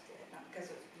somebody else did, not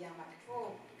because it was beyond my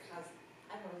control, because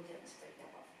I really didn't stick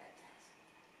that off that task.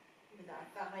 Even though I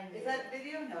thought I knew. Is that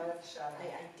video? No, that's a shot.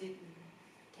 I didn't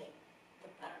take the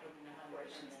I part don't know how to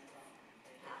portions work to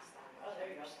it. pass that. Oh, there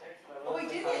you go, there's. Oh, we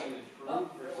did How it. you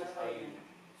improve versus how you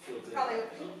feel good Probably-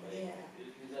 about something. Yeah.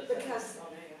 That's- Because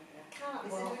Oh, there you go, yeah. kind of,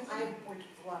 Is it well, doing I worked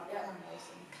with a lot of Yeah. criminals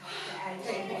and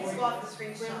Okay, let's go off the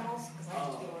screen shot. criminals, because I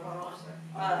used to be a parole officer.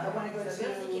 I wanna go So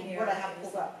they're thinking to here what I have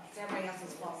pulled up. It's everybody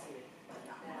else's fault, but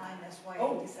not mine, that's why I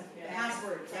Oh, did something. yeah.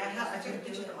 Password, yeah, I took a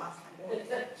picture of it last time.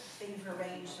 Things were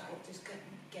arranged, I just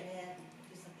couldn't get in,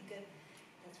 do something good.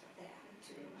 That's what the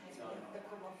attitude reminds me of, the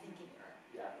criminal thinking era.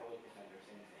 Yeah, probably the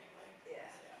same thing, like. Yeah.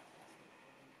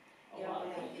 A Yeah, lot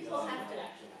of yeah, people people don't have to-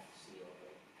 actually have to steal,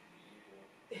 but you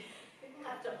do. People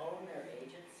have to own their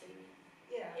agency,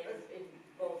 Yeah, in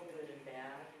both good and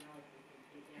bad, you know,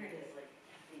 Here it it's is. like,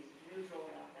 be neutral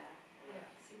about that. yeah.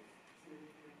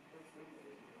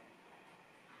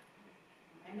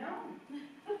 I know.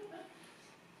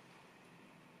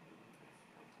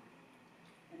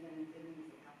 And then it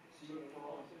means it happens. So you're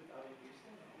also out of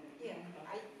Houston? Yeah,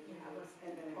 I was,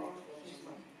 And then it well, makes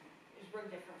Houston. It was real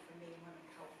different for me when in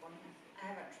California. I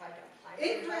haven't tried to apply. for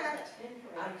Incorrect. jobs,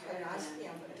 but Out of curiosity,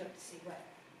 I looked up to see what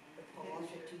the parole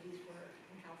officer duties were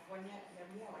in California, and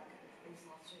they're more like a police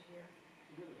officer here.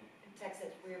 Really? In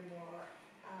Texas, we're more,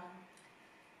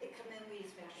 they come in, we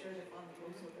just make sure they're on the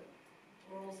rules of the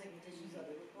rules and conditions of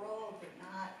the parole, if they're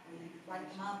not, we write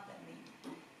them up, and we,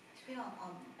 depending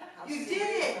on how You serious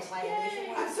did the it! violation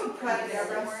was. I'm so proud of we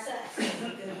Deborah.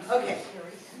 good Okay.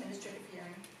 Administrative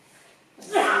hearing.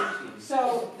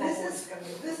 So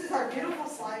this is our beautiful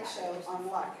slideshow on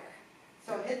luck.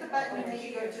 So hit the button and then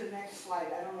you go to the next slide.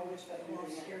 I don't know which button Well,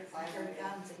 it is. secure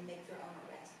guns and make their own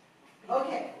arrest.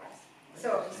 Okay.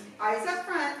 So eyes up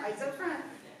front, eyes up front.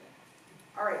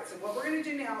 All right, so what we're gonna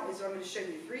do now is I'm gonna show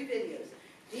you 3 videos.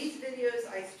 These videos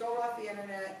I stole off the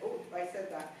internet, oh, I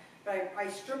said that, but I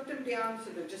stripped them down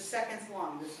so they're just seconds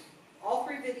long. All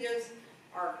 3 videos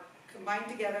are combined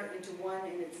together into one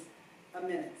and it's a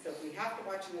minute. So if we have to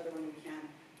watch another one, we can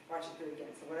watch it through again.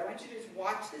 So what I want you to do is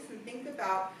watch this and think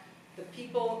about the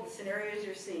people, the scenarios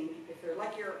you're seeing. If they're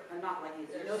like you or not like you,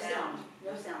 there's no sound,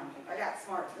 no sound. I got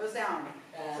smart, no sound.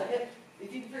 So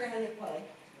if you can figure out how to hit play,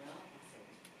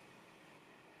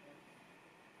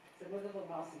 so move the little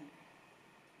mouse and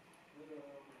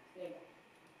there you go.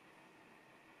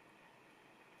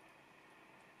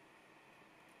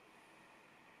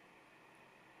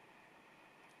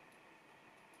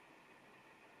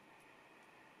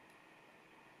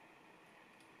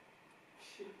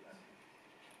 Shoot.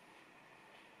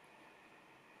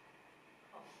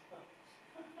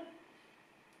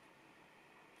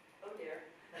 Oh dear.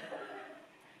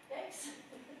 Thanks. Is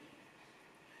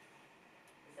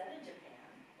that in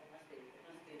Japan? It must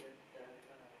be the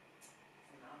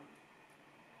tsunami.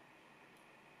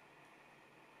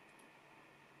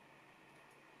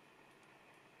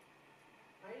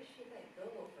 Why did she let go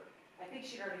of her? I think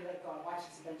she'd already let go. I watched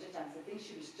this a bunch of times. I think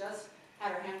she was just,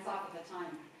 had her hands off at the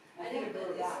time. I think it blew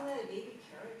her Isn't back. that a baby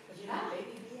carrot? Was there Yeah. a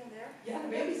baby bee in there? Yeah,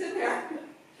 the baby's in there.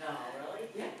 No, really?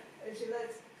 Yeah. And she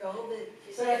lets go, but.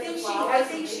 But I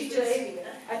think she just,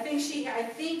 I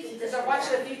think, because I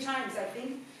watched it a few times, I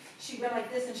think she went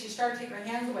like this and she started to take her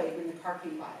hands away when the car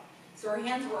came by. So her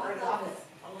hands were already off it.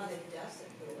 A lot of dust that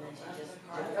blew And she just-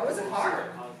 That was a car.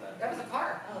 How's that? That was a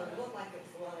car. Oh, it looked like it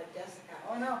was a lot of dust that got.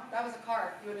 Oh no, that was a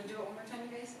car. You want to do it one more time,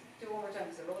 you guys? Do it one more time,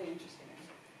 it's really interesting.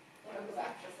 Wanna go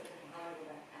back? I'll go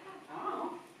back.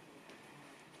 Oh.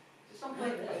 Just don't play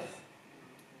with this.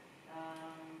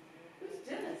 Who's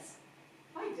Dennis?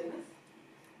 Hi, Dennis.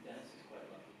 Dennis is quite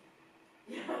lucky.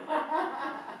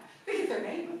 Look at their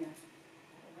name on there.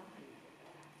 I don't know how you get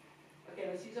that. Okay,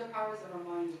 let's use our powers of our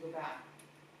minds to go back.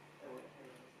 Oh, wait, here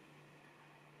it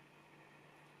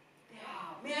is.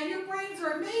 Yeah, man, your brains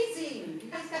are amazing. You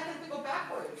guys have to go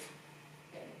backwards.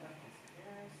 Okay,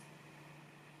 There's,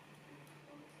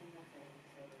 it's in the thing,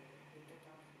 so we could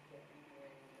not get in the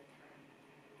way of the turn.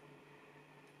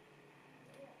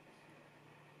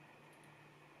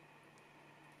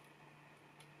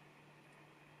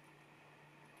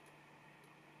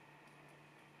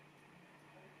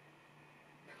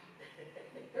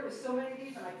 there were so many of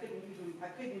these, and I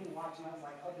couldn't even watch them. I was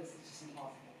like, oh, this is just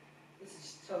impossible. This is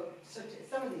just so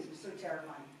some of these were so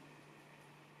terrifying.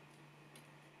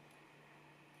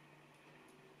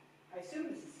 I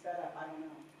assume this is sped up. I don't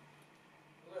know.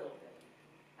 A little bit.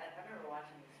 I remember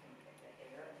watching this one at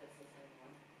air, if it's the same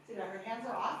one. See, now her hands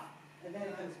are off, and then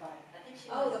it comes by. I think she.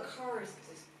 Oh, the car is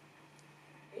just,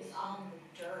 it's on the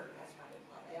dirt, that's probably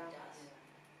what it Yeah. does.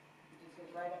 It just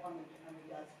goes right up on the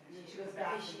desk, and then she goes Maybe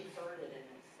back. she heard it and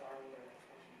it started her.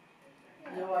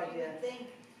 No idea. I think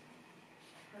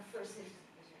her first is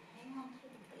hang on to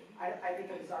the baby. I think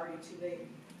it was already too late.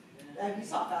 You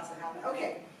saw how fast it happened.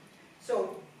 Okay,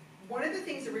 so one of the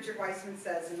things that Richard Weissman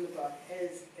says in the book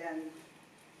is, and let me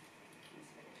see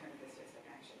if I can turn it this way so I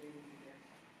can actually read it here.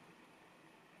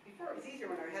 Before it was easier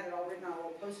when I had it all written on a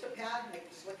little post-it pad and I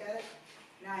could just look at it.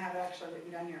 Now I have it actually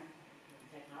written down here.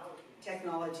 Technology.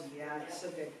 Technology, yeah, it's so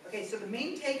good. Okay, so the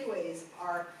main takeaways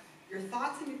are your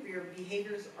thoughts and your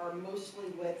behaviors are mostly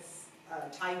what's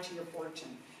tied to your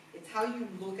fortune. It's how you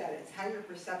look at it, it's how your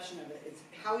perception of it, it's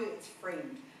how it's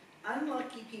framed.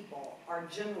 Unlucky people are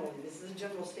generally, this is a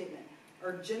general statement,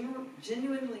 are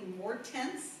genuinely more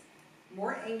tense,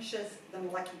 more anxious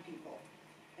than lucky people.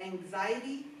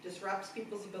 Anxiety disrupts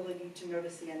people's ability to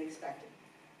notice the unexpected.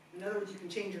 In other words, you can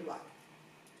change your luck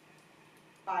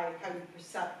by how your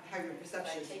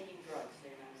perception By is. taking drugs,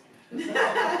 they're not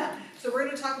saying. So we're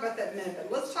going to talk about that in a minute,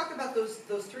 but let's talk about those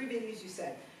three videos you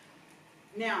said.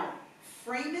 Now,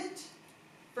 frame it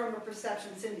from a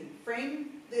perception, Cindy. Frame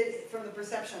it from the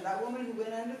perception of that woman who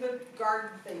went under the garden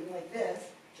thing like this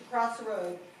to cross the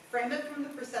road. Frame it from the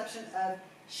perception of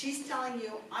she's telling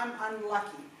you, I'm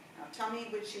unlucky. Now tell me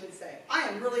what she would say. I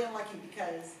am really unlucky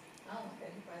because, Oh,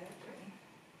 okay, by that train.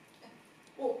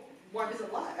 well, why was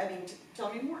it luck? I mean,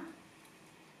 tell me more.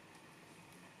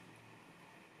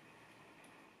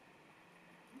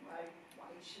 Why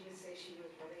she would say she was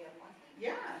really unlucky?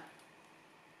 Yeah.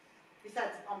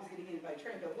 Besides almost getting hit by a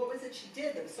train, but what was it she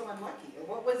did that was so unlucky? Or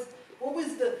what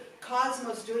was the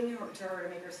cosmos doing to her to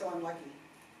make her so unlucky?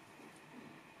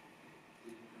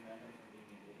 Did you prevent her from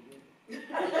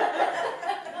being an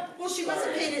idiot? Well, she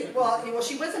wasn't paying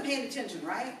she wasn't paying attention,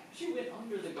 right? She went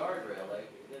under the guardrail, like,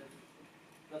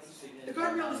 that's a The significant.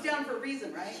 guardrail was down for a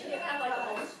reason, right? She didn't have like a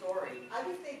whole story. I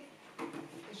would think,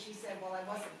 because she said, well, I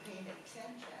wasn't paying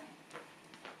attention.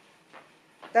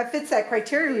 That fits that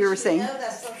criteria we were She saying. know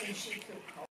that's something she could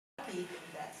correct,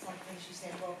 that's something she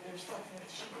said, well, there's something that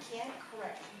she can't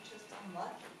correct, she's just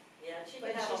unlucky. Yeah, she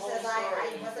But didn't have she a whole says, story.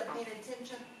 I wasn't paying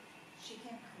attention, she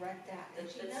can't correct that, and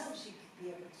she It's- knows she could be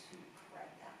able to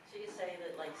correct that. She could say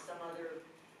that like some other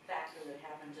factor that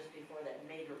happened just before that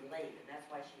made her late, and that's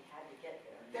why she had to get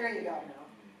there. There you go. know?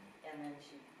 And then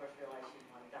she, of course, realized she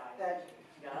didn't want to die. That-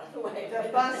 She got out of the way. The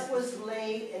bus was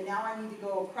late, and now I need to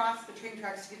go across the train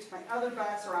tracks to get to my other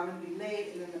bus, or I'm gonna be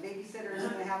late, and then the babysitter is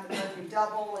gonna have to charge me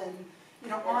double, and,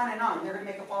 on and on. They're gonna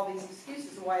make up all these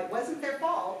excuses of why it wasn't their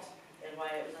fault, And why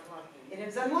it was unlucky. and it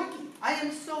was unlucky. I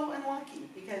am so unlucky,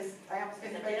 because I almost got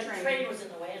hit by a The train. train was in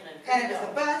the way and then. And it was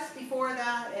the bus before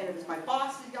that, and it was my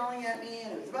boss was yelling at me,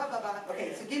 and it was blah, blah, blah.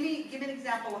 Okay, so give me an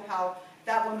example of how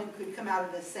that woman could come out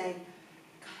of this saying,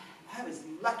 God, I was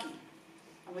lucky.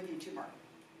 I'm with you too, Mark.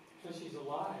 Because she's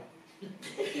alive.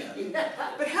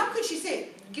 But how could she say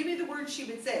it? Give me the words she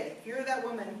would say. If you're that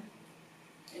woman,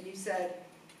 and you said,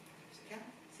 "There's a cat,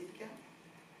 see the cat?"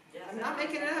 Yes, I'm not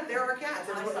making it up, there are cats.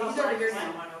 I He's saw over here one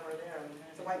now. over there.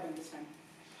 It's a white one this time.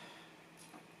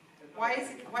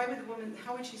 Why would the woman,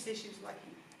 how would she say she was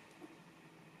lucky?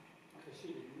 Because she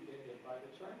didn't get hit by the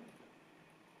train.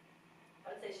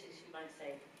 I would say she might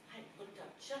say, I looked up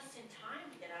just in time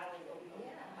to get out of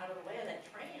the way of that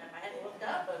train. If I hadn't looked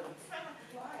up, it would,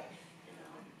 Right. you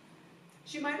know.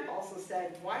 She might have also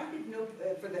said, why did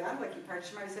for the unlucky part,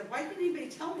 she might have said, why didn't anybody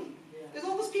tell me? Yeah. There's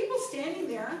all those people standing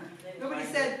there. They didn't Nobody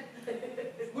find said,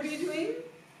 what are you doing?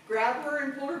 Grab her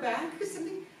and pull her back or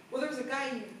something? Well, there was a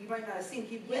guy you might not have seen.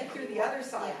 He went through the other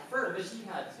side But first. he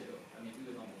had to, I mean, he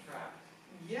was on the tracks.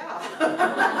 Yeah.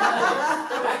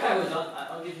 That guy was,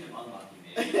 I'll give him unlucky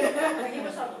maybe. Well, he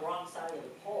was on the wrong side of the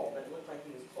pole, but it looked like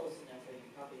he was close enough that he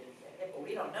probably didn't get hit, but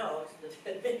we don't know, it's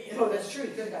the video. Oh, that's true, he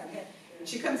could have gotten hit. And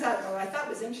she comes out, what I thought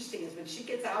was interesting is when she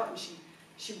gets out and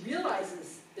she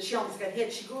realizes that she almost got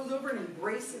hit, she goes over and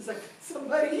embraces like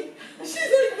somebody. She's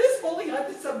like this, holding on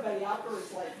to somebody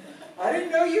afterwards, like, I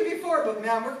didn't know you before, but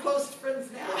man, we're close friends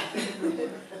now.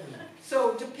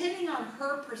 So depending on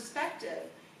her perspective,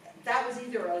 that was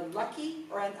either a lucky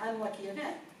or an unlucky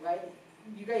event, right?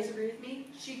 You guys agree with me?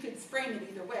 She could frame it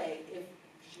either way. If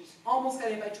she's almost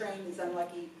got hit by train is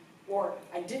unlucky, or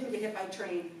I didn't get hit by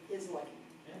train is lucky.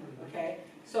 Okay?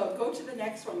 So go to the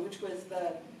next one, which was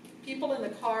the people in the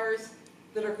cars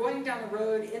that are going down the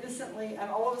road innocently, and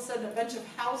all of a sudden a bunch of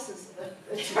houses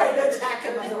try to attack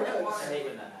them on the road. I hate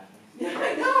when that happens. Yeah,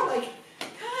 I know, like,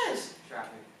 gosh.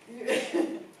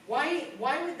 Traffic.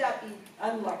 Why would that be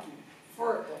unlucky?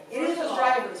 For any of First those of all,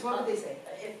 drivers, what would they say?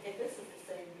 If this is the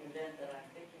same event that I'm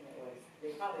thinking it was,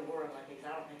 they probably were unlucky, because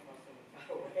I don't think most of them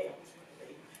got away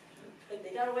ultimately. But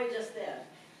they got away just then,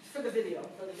 For the video.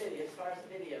 for the video, as far as the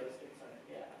video is concerned,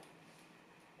 yeah.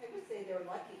 I would say they were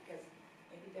lucky because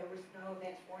maybe there was no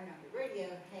next warning on the radio,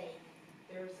 hey,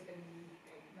 there's gonna be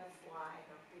a mudslide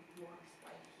or big rocks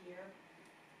right here.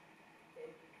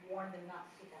 It warned them not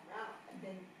to take that route, and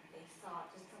then they saw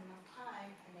it just enough time,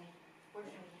 and they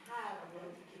fortunately had a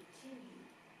road to continue.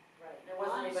 Right, there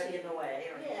wasn't anybody in the way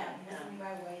or anything. Yeah, wasn't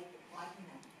my way of blocking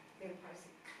them. They would probably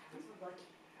say, God, I'm so lucky,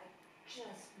 I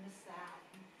just missed that,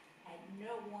 and had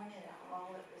no warning at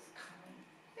all it was coming,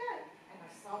 Yeah. and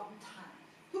I saw it in time.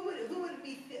 Who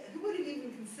would have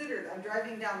even considered, I'm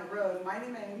driving down the road,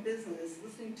 minding my own business,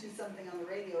 listening to something on the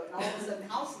radio, and all of a sudden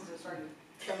houses are starting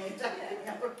coming down.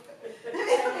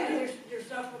 There's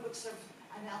no public service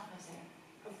announcement saying,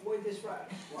 avoid this road.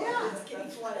 Yeah, It's getting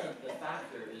That's flooded. the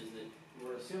factor is that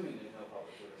we're assuming there's no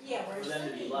public service. Yeah, we're For them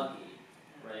to be assuming. lucky,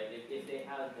 right? If they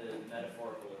had the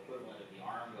metaphorical equivalent of the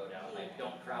arm go down, like, Yeah.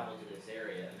 don't travel to this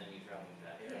area, and then you travel to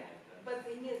that area. Yeah, but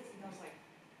the thing is, it's like,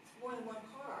 it's more than one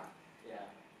car. Yeah.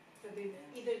 So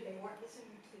either they weren't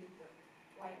listening to the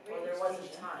right Or radio there wasn't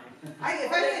station, time. If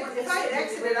I had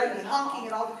exited, I'd be honking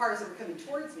at all the cars that were coming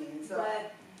towards me, and so.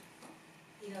 But,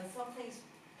 some things,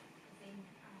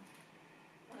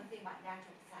 one of the things about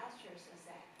natural disasters is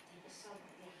that they just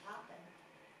suddenly happen.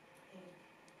 And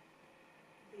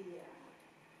the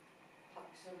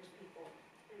public service people,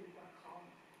 who you want to call them,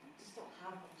 just don't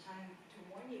have enough time to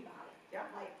warn you about it. Yeah.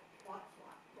 Like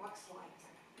rock slides,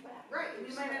 whatever. Right, and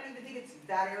you might not even think it's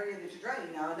that area that you're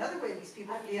driving now. Another way these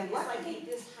people could be It's like unlucky.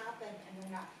 it just happened and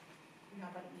they're not,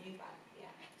 nobody knew about it,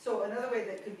 yeah. So another way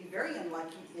that could be very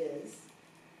unlucky is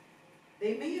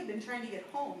they may have been trying to get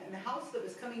home, and the house that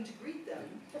was coming to greet them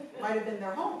might have been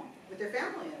their home with their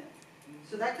family in it.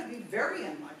 So that could be very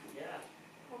unlucky.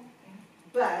 Yeah.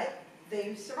 But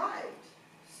they survived,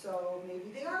 so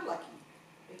maybe they are lucky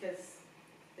because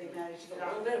they managed to A get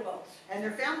little out. bit of both. And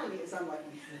their family is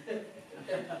unlucky.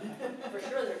 For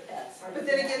sure they're pets. But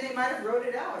then again, they might have wrote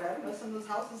it out. I don't know, some of those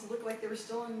houses look like they were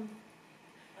still in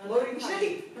loading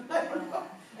shape. I don't know.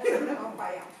 I don't know.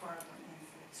 Right out front of them.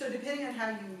 So depending on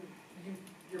how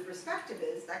your perspective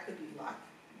is, that could be luck,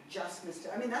 just missed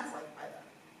it. I mean, that's like by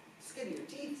the skin of your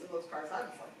teeth, some of those cars, I was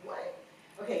like, what?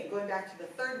 Okay, going back to the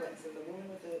third one, so the woman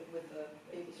with the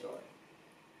baby stroller.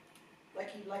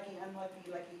 Lucky, lucky,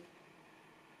 unlucky, lucky.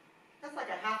 That's like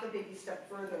a half a baby step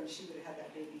further, and she would have had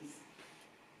that baby's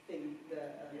thing,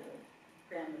 the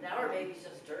grandma. Now our baby's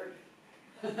just dirt.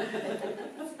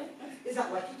 Is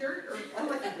that lucky dirt or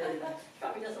unlucky dirt?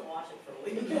 Probably doesn't wash it for a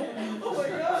week. Oh my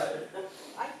God.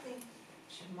 I think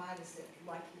she might have said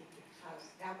lucky because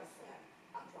that was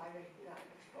a driver who got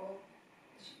control.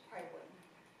 She probably wouldn't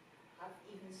have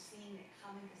even seen it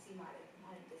coming because he might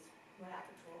have just went out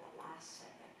of control at the last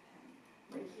second.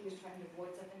 And maybe he was trying to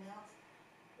avoid something else,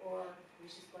 or he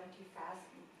was just going too fast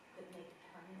and couldn't make a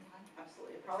turn in time.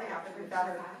 Absolutely, it probably happened without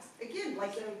her. Too fast. Again,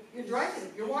 like you're driving,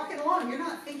 you're walking along, you're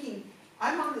not thinking,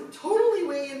 I'm on the totally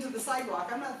way into the sidewalk.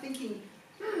 I'm not thinking,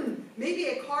 maybe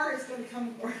a car is going to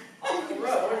come Off the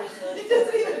road. It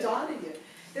doesn't even dawn on you.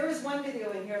 There was one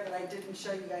video in here that I didn't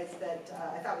show you guys that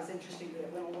I thought was interesting, but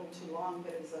it went a little too long.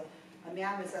 But it was a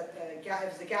man was at the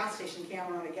it was a gas station,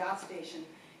 camera on a gas station,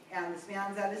 and this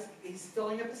man's he's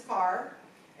filling up his car,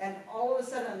 and all of a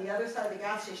sudden on the other side of the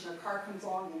gas station, a car comes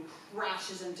along and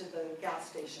crashes into the gas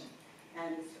station,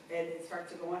 and it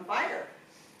starts to go on fire.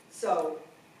 So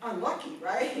unlucky,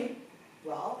 right?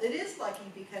 Well, it is lucky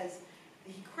because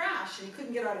he crashed and he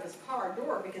couldn't get out of his car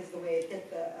door because of the way it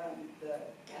hit the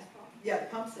Gas pump. yeah, the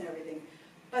pumps and everything.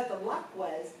 But the luck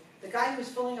was The guy who was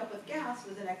filling up with gas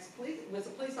was was a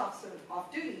police officer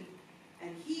off duty, and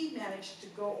he managed to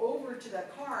go over to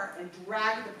that car and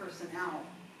drag the person out.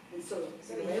 And so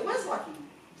it was lucky.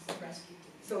 It's a rescue team.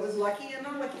 So it was lucky and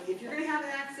unlucky. If you're gonna have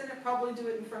an accident, probably do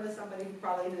it in front of somebody who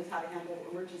probably knows how to handle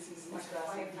emergencies and Like stress.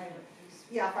 firefighter.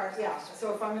 Yeah,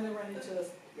 so if I'm gonna run into this,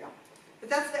 yeah. But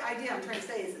that's the idea I'm trying to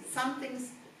say, is that some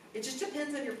things, it just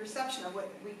depends on your perception of what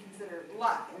we consider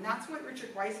luck. And that's what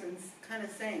Richard Weissman's kind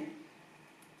of saying,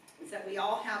 is that we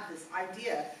all have this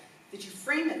idea that you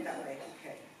frame it that way.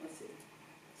 Okay, let's see.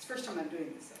 It's the first time I'm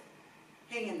doing this, so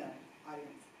hang in there, audience.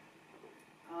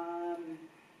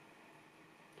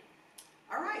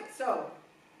 All right, so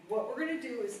what we're gonna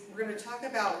do is we're gonna talk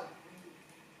about,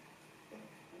 we're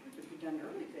gonna be done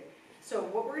early today. So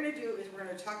what we're going to do is we're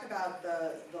going to talk about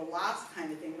the last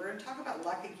kind of thing. We're going to talk about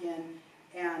luck again,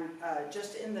 and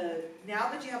just in the, now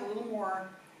that you have a little more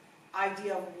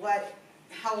idea of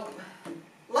how,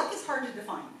 luck is hard to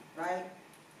define, right?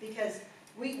 Because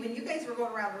when you guys were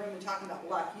going around the room and talking about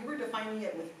luck, you were defining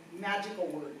it with magical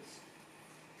words,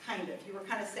 kind of. You were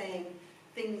kind of saying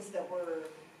things that were,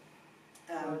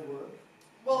 Hard work.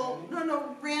 well,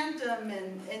 no, random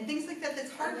and things like that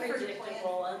that's hard for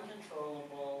Unpredictable,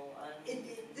 uncontrollable,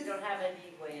 you don't have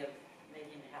any way of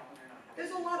making it happen or not happen.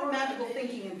 There's a lot of magical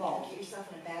thinking involved. You get yourself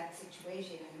in a bad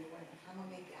situation and you wonder, how am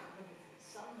I going to get out of it?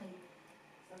 Suddenly,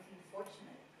 something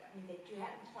fortunate, I mean, that you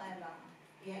hadn't planned on,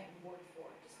 you hadn't worked for,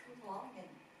 just comes along and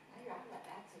now you're out of that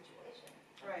bad situation.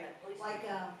 Right. Like,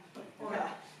 okay,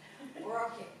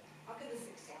 I'll give this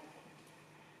example.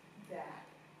 That,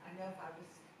 I know if I was,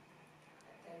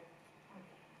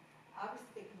 I was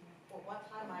thinking, well, one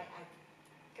time I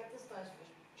got this notice for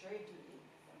jury duty.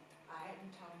 I hadn't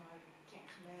told him I can't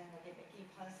come in, I didn't make any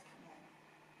plans to come in.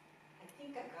 I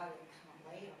think I got it kind of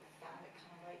late, or found it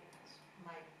kind of late, because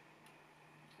my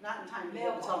Not in time to be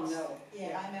able to tell them no.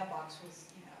 my mailbox was,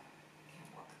 can't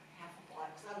walk half a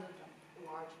block, because I lived in a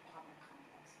large apartment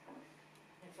complex. And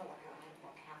it felt like I had to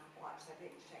walk half a block, so I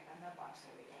didn't check my mailbox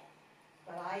every day.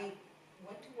 But I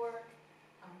went to work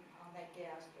on that day,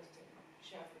 I was supposed to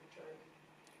show for jury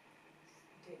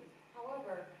duty.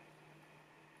 However,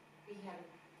 we had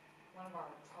one of our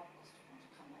tropical storms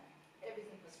come in.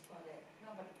 Everything was flooded.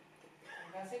 Nobody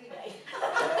got any day.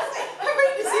 I'm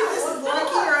ready to see if this is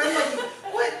lucky or unlucky.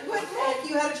 What heck?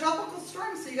 You had a tropical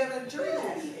storm, so you got a jury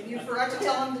duty, and you forgot to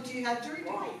tell them that you had jury duty.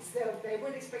 Right, so they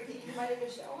weren't expecting you might even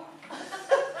show up.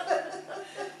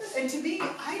 And to me,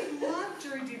 I love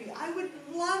jury duty. I would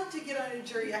love to get on a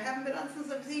jury. I haven't been on since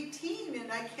I was 18,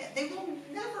 and I can't. They will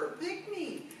never pick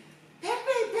me. Pick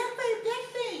me, pick me, pick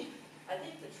me. I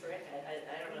think the trick, I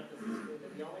don't know if this is true,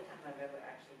 but the only time I've ever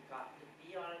actually gotten to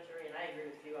be on a jury, and I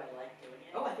agree with you, I like doing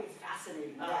it. Oh, I think it's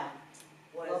fascinating. Yeah.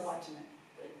 Love Was watching it.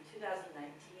 in 2019,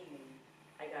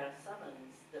 I got a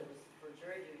summons that was for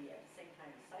jury duty at the same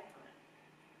time as site hunt.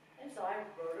 And so I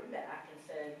wrote him back and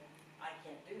said, I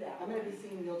can't do that. I'm going to be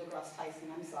seeing Neil deGrasse Tyson.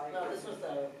 I'm sorry. No, this was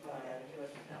he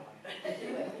wasn't that one.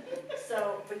 Anyway,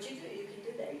 so, but you can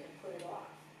do that, you can put it off.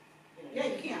 Yeah,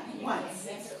 you can. Once.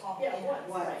 That's a call. Yeah, once,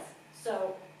 Once. right.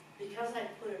 So, because I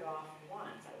put it off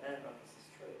once, I don't know if this is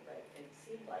true, but it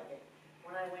seemed like it,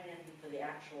 when I went in for the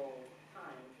actual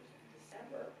time, which was in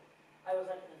December, I was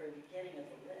like in the very beginning of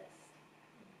the list.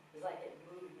 It's like it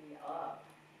moved me up,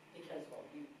 because, well,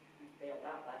 you bailed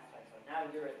out last time, so now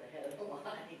you're at the head of the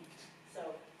line.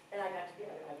 So, and I got to be,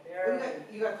 I barely.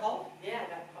 You got called? Yeah, I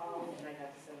got called and I got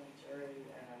to sit on the jury,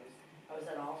 and I was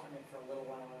an alternate for a little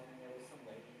while, and then there was some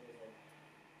lady who was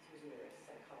she was either a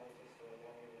psychologist or a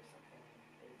lawyer or something, and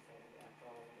they said after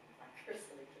all, we didn't like her,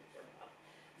 so they kicked her out.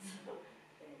 So,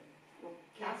 Well,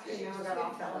 Cassie never got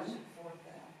off that one. For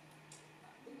the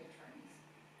attorneys.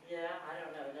 yeah, I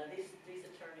don't know, now these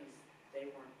attorneys, they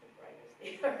weren't the brightest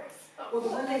either, so. Well, the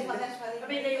one That's why I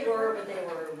mean, they were, but they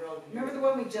were real. Remember the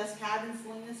one we just had in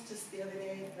Salinas just the other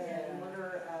day, the Yeah.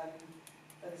 murder of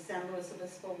the San Luis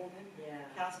Obispo woman? Yeah.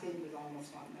 Caspian was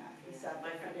almost on that. He Yeah. sat My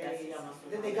there for friend Bessie days. almost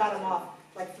was Then on they that got him too. off,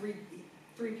 like three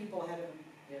people ahead of him.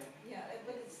 Yeah. Yeah,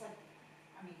 but it's like,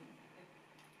 I mean,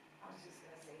 I was just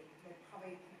gonna say, that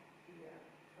probably your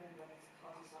friend was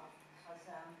calls us off, because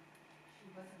she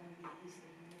wasn't gonna be easy to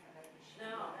manipulate.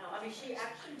 No, I mean, she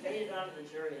actually made it onto the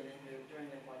jury, and then during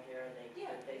the one year, they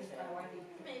That's said, probably why they.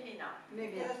 maybe not.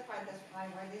 Maybe. Yeah, that's probably why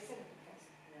they said it, because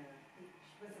Yeah. she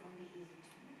wasn't gonna be easy to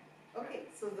manipulate. Okay,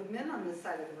 so the men on this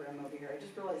side of the room over here, I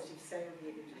just realized you've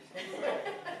segregated yourself.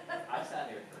 I sat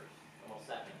here first, well,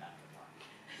 second after Mark.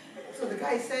 So the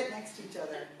guys sat next to each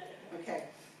other. Okay.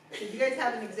 So you guys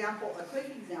have an example, a quick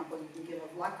example you can give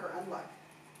of luck or unluck?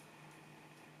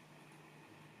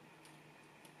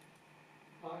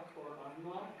 Luck or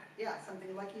unluck? Yeah, something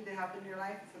lucky that happened in your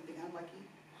life, something unlucky.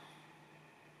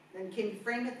 Then can you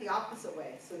frame it the opposite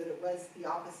way, so that it was the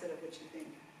opposite of what you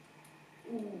think?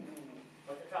 Ooh.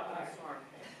 With the tropical storm.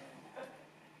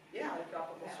 Yeah, like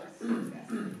tropical storm. Yes.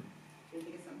 Can you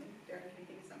think of something? Darren, can you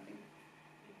think of something?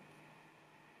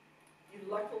 You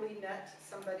luckily met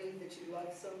somebody that you love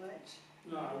so much.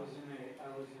 No, I was in a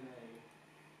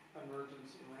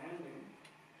emergency landing.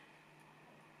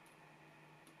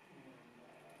 And,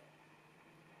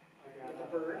 I got With a out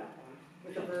of bird? that one.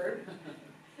 With a bird?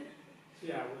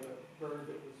 Yeah, with a bird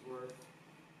that was worth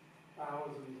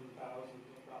thousands and thousands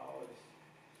of dollars.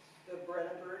 The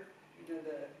Beretta bird, you know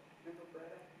remember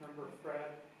Beretta? Remember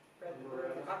Fred? Fred the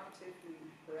bird, the cockatoo from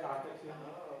Beretta. Cockatoo?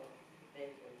 Oh,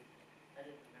 vaguely. I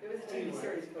didn't It remember. was a TV Anyway.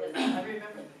 series Yes, bird. I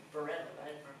remember the Beretta, but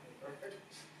I didn't remember the bird.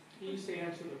 He used to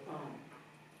answer the phone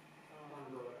on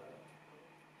Beretta.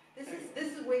 This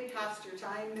is way past your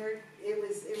time. It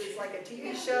was like a TV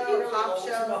You show, really cop old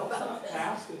to know show. about this.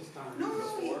 Past his time. No,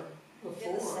 no, In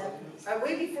the 70s.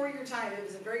 Way before your time. It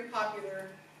was a very popular.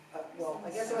 Well,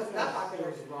 I guess it wasn't that It popular.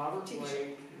 was Robert TV show.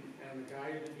 Blake and the guy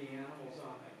who did the animals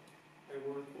on it. I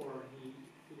worked for him. He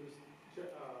was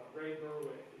Ray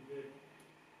Berwick, who did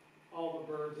all the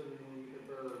birds in the movie The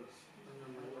Birds. I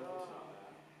remember what was on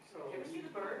that. So You ever see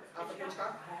the bird? Alfred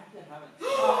Hitchcock. I actually haven't.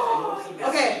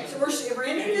 Okay, so we're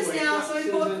ending this anyway, now. So we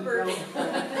pull up the bird. I'm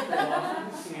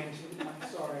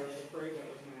sorry, I was afraid that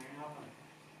was going to happen.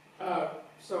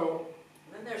 So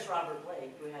And then there's Robert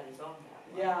Blake, who had his own family.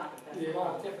 Yeah. But that's a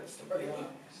whole different story. yeah,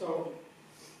 so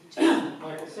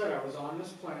like I said, I was on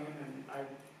this plane and I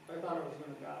thought I was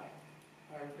going to die.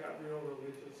 I got real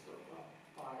religious for about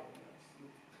 5 minutes.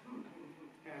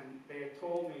 And they had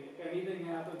told me, if anything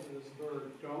happened to this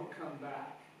bird, don't come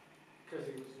back, because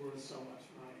he was worth so much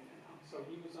money now. So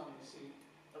he was on the seat.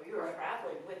 So you were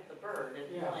traveling with the bird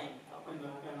in the Yeah. plane. Oh, my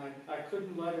God. And I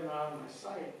couldn't let him out of my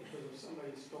sight, because if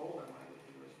somebody stole him, I would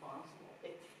be responsible.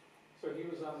 So he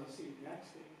was on the seat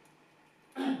next to me.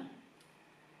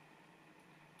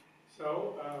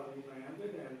 So we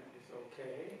landed, and it was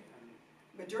okay. And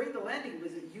But during the landing,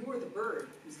 was it you or the bird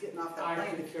who's getting off that I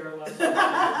plane? could care less.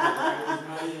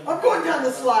 I'm I'm going down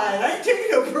the slide. I ain't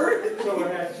taking no bird. So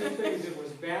it had 2 things. It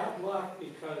was bad luck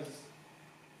because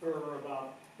for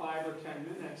about 5 or 10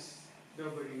 minutes,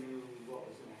 nobody knew what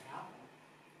was going to happen.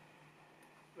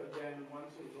 But then once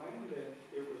we landed,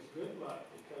 it was good luck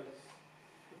because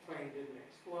the plane didn't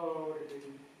explode, it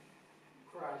didn't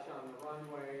crash on the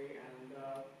runway, and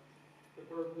the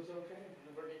bird was okay.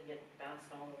 The bird didn't get bounced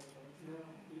all over the place. No,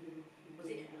 he didn't. Was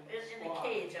he didn't in a squawk.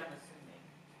 cage, I'm assuming?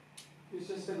 He was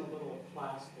just in a little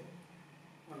plastic,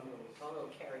 one of those, A little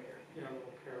carrier.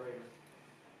 little carrier.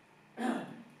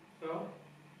 So?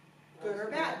 Good or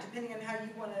bad, depending on how you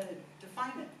want to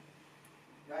define it,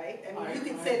 right? I mean, you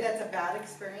could I- say that's a bad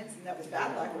experience and that was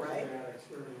bad luck, It was a right? bad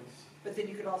experience. But then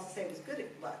you could also say it was good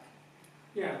luck.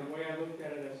 Yeah, the way I looked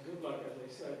at it as good luck, as I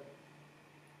said,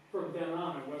 from then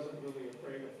on, I wasn't really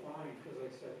afraid of flying, because I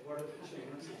said, what are the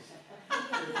chances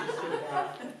that this could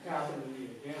happen to me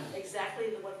again? Exactly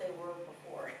what they were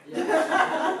before. Is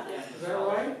that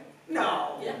right?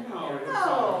 No. Yeah. No. it's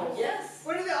No. Yes.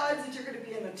 What are the odds that you're going to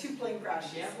be in a 2 plane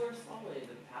crash? Gambler's folly,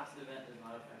 the past event does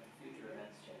not affect future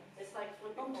events' chance. It's like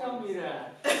flipping. Don't tell me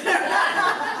that.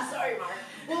 Sorry, Mark.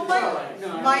 Well, It's all right.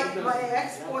 No, my it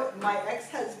doesn't. my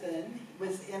ex-husband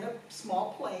was in a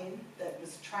small plane that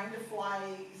was trying to fly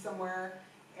somewhere,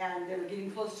 and they were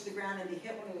getting close to the ground, and he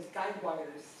hit one of those guide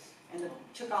wires, and it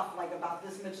took off like about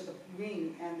this much of the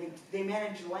wing, and they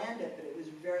managed to land it, but it was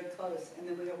very close. And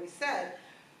then we always said,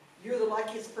 you're the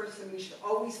luckiest person, we should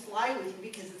always fly with you,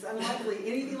 because it's unlikely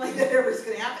anything like that ever is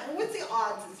going to happen. And what's the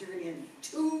odds that you're going to get in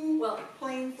 2 Well,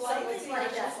 plane flights? something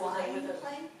like that Flying with the a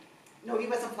plane? No, he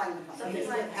wasn't flying the plane. He something was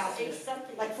like a passenger.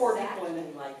 something Like 4 people in exactly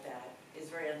it. like that is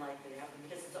very unlikely to happen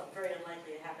because it's very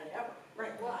unlikely to happen ever.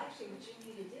 Right. Well, actually, what you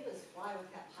need to do is fly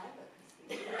with that pilot.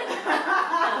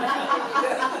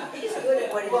 He's good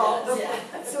at what he Well, does.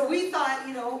 Yeah. So we thought,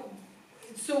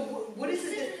 so what is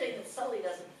It's it that? interesting that Sully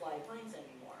doesn't fly planes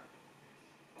anymore.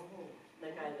 Oh. The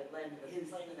guy that landed the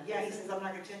plane in the Yeah, he Hudson. says, I'm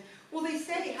not gonna change. Well, they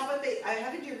say,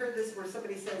 haven't you heard this where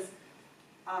somebody says,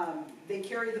 they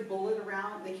carry a bullet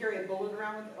around, or they carry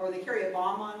a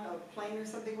bomb on a plane or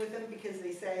something with them because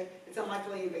they say it's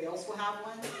unlikely anybody else will have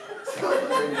one. So,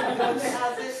 one that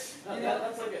has it, No, you know?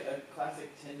 that's like a classic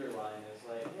Tinder line. It's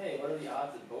like, hey, what are the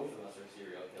odds that both of us are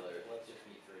serial killers? Let's just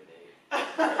meet for a date.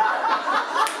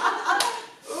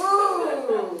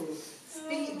 Ooh!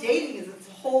 Dating is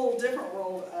a whole different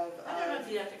world of. I don't know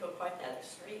if you have to go quite that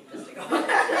extreme just to go.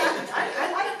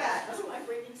 I like that. That's my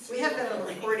freaking. We have that on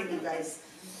recording, you guys.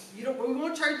 You don't we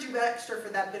won't charge you extra for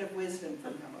that bit of wisdom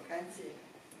from him, okay?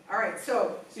 All right,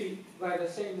 so, See, by the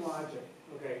same logic,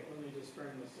 okay, let me just bring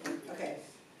this up. okay,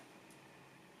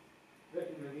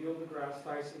 That in the Neil deGrasse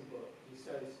Tyson book, he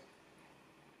says,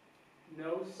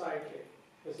 no psychic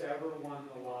has ever won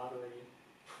the lottery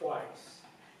twice,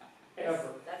 ever.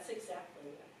 That's exactly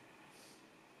it,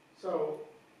 So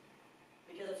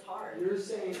because it's hard. you're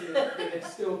saying that it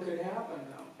still could happen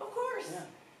though? Of course. Yeah.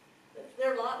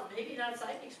 There are a lot, maybe not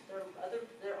psychics,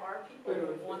 there are people But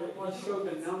who want to. he showed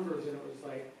the numbers and it was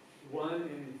like 1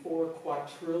 in 4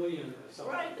 quadrillion or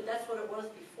something. Right, but that's what it was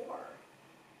before.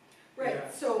 right,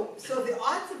 Yeah. so the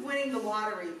odds of winning the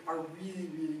lottery are really,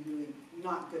 really, really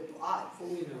not good odds. Well,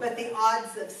 we know. But the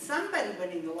odds of somebody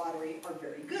winning the lottery are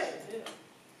very good.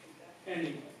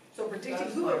 Anyway, So predicting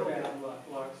that's who my it will be. bad luck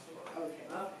story.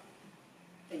 Okay,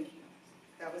 thank you.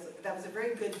 That was a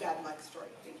very good bad luck story.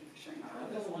 Thank you for sharing How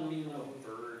that. does one mean a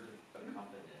bird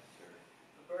accompanist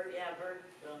or? Bird, yeah, bird,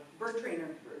 Bird trainer.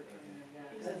 yeah.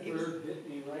 That bird bit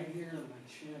me right here on my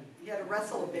chin. He had to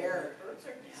wrestle a bear. Birds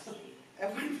are nasty.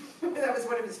 That was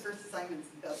one of his first assignments,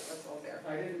 the wrestle a bear.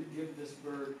 I didn't give this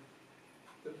bird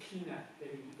the peanut that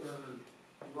he earned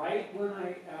right when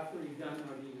after he'd done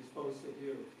what he was supposed to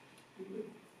do. He would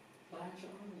latch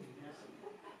on and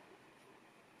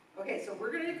Okay, so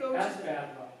we're gonna go that's to, bad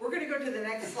luck. we're gonna go to the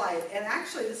next slide. And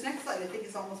actually, this next slide, I think,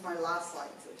 is almost my last slide.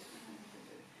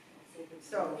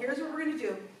 So here's what we're gonna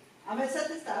do. I'm gonna set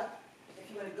this up. If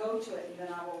you wanna go to it, and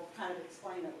then I will kind of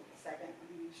explain it a second. Let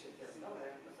me make sure this is over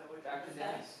there. Dr.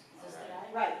 Dennis. Is this the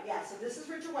guy? Right, yeah, so this is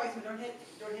Richard Wiseman, don't hit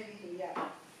anything yet.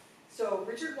 So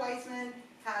Richard Wiseman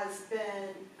has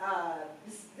been,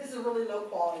 this is a really low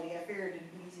quality, I figured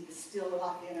it'd be easy to steal it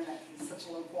off the internet, it's such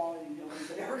a low quality, no one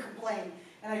would ever complain,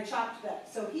 and I chopped it up.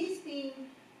 So he's been,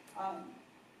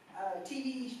 a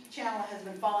TV channel has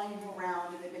been following him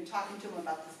around, and they've been talking to him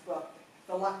about this book,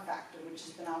 The Luck Factor, which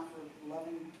has been out for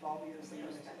 11, 12 years. Yeah, it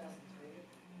was something like that.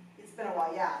 2003. It's been a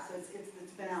while, yeah, so it's been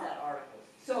It's out. that article.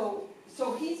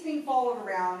 So he's being followed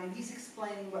around and he's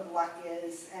explaining what luck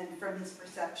is and from his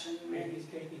perception. Maybe he's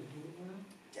taking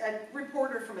who A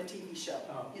reporter from a TV show,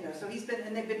 Oh. you know, so he's been,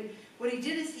 and they've been, what he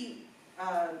did is he,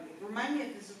 remind me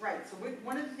if this is right, so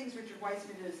one of the things Richard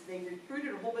Wiseman did is they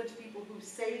recruited a whole bunch of people who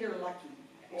say they're lucky,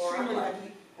 Or extremely unlucky.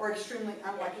 lucky, or extremely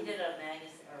Yeah, unlucky. he did a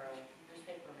magazine, or a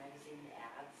newspaper magazine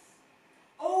ads.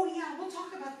 Oh yeah, we'll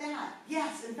talk about that.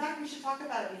 Yes, in fact, we should talk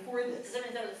about it before this. Because I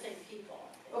mean, they're the same people.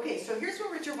 Okay, so here's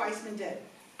what Richard Wiseman did.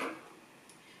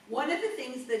 One of the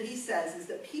things that he says is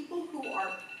that people who are,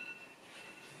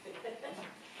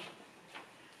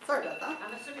 sorry about that.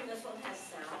 I'm assuming this one has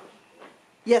sound.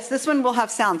 Yes, this one will have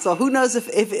sound, so who knows if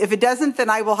it doesn't, then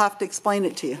I will have to explain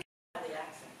it to you. The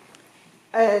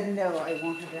accent. No, I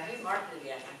won't have that. He marketed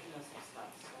the accent, he knows some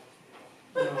stuff.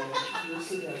 No, this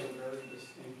has a very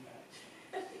distinct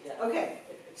accent. Yeah. Okay,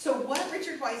 so what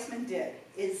Richard Wiseman did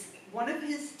is, one of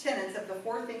his tenets of the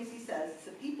 4 things he says is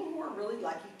that people who are really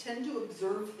lucky tend to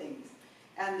observe things.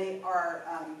 And they are,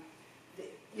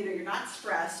 you're not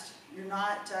stressed, you're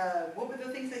not, what were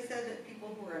the things they said that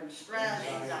people who are in stress?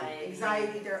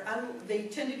 Anxiety, they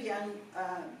tend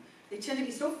to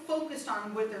be so focused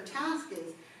on what their task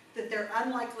is that they're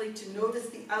unlikely to notice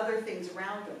the other things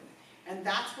around them. And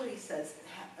that's what he says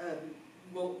is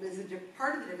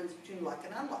part of the difference between luck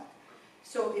and unluck.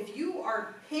 So if you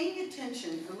are paying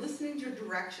attention and listening to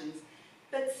directions,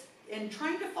 and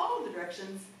trying to follow the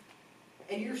directions,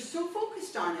 and you're so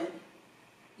focused on it,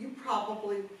 you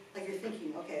probably, like you're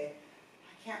thinking, okay,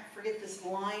 I can't forget this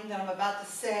line that I'm about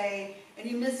to say, and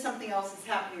you miss something else that's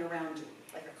happening around you,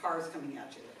 like a car is coming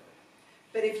at you.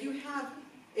 But if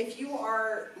you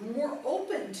are more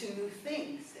open to new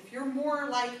things, if you're more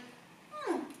like,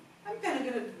 I'm kind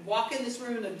of going to walk in this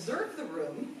room and observe the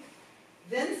room,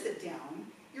 then sit down,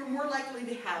 you're more likely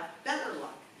to have better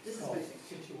luck. This is Called my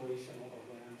situational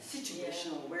awareness.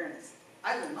 situational awareness.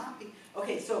 I will not be.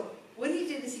 Okay, so what he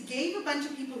did is he gave a bunch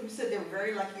of people who said they were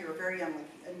very lucky or very unlucky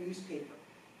a newspaper.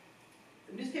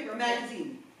 A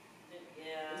magazine.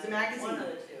 Yeah. It was a magazine. One of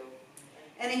the two.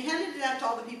 And he handed it out to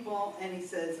all the people and he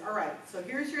says, all right, so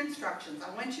here's your instructions.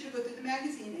 I want you to go through the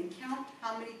magazine and count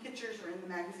how many pictures are in the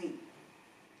magazine.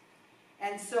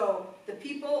 And so the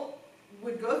people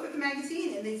would go through the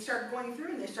magazine and they'd start going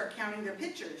through and they start counting their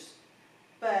pictures.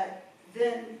 But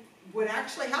then what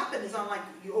actually happened is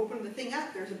you open the thing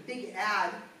up, there's a big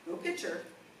ad, no picture,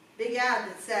 big ad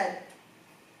that said,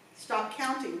 stop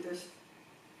counting, there's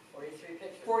 43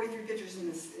 pictures. 43 pictures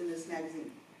in this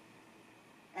magazine.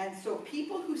 And so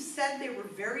people who said they were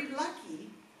very lucky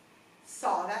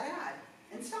saw that ad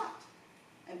and stopped.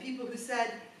 And people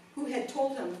who had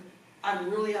told him, I'm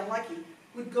really unlucky,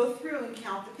 would go through and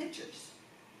count the pictures.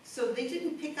 So they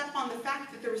didn't pick up on the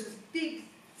fact that there was this big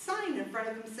sign in front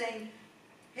of them saying,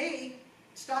 hey,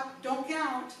 stop, don't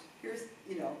count, here's,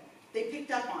 they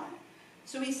picked up on it.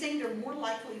 So he's saying they're more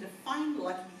likely to find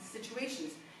lucky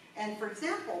situations. And for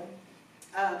example,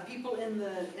 people in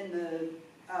the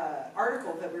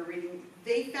article that we're reading,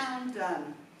 they found,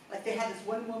 like they had this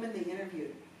one woman they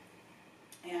interviewed,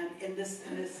 and in this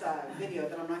video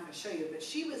that I'm not going to show you, but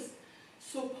she was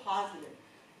so positive.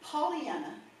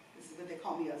 Pollyanna, this is what they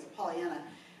call me as a Pollyanna,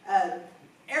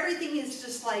 everything is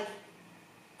just like,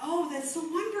 oh, that's so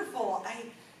wonderful.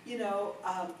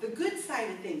 The good side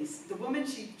of things. The woman,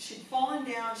 she'd fallen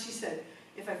down. She said,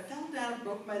 if I fell down and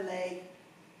broke my leg,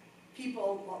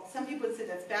 some people would say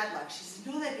that's bad luck. She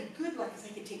said, no, that'd be good luck because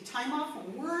I could take time off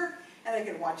from work and I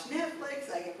could watch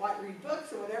Netflix, I could read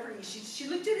books or whatever. She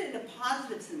looked at it in a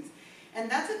positive sense. And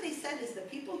that's what they said is the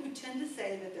people who tend to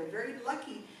say that they're very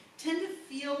lucky tend to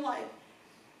feel like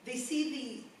they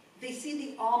see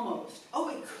the almost. Oh,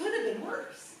 it could have been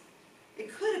worse.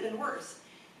 It could have been worse.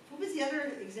 What was the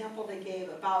other example they gave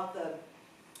about the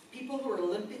people who are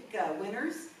Olympic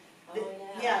winners? Oh,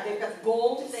 Yeah, they've got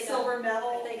gold, If they silver got-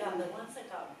 medal. If they got, and- the ones that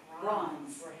got Bronze.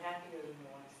 bronze were happier than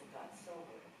the ones that got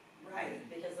silver. Right.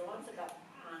 Because the ones that got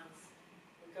bronze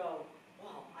would go,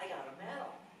 well, I got a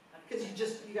medal. Because you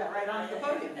got right onto the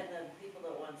podium. And the people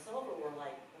that won silver were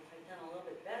like, if I'd done a little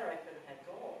bit better, I could have had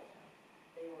gold.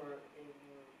 They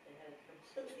had a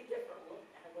completely different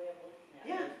way of looking at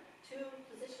it. Yeah. Two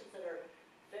positions that are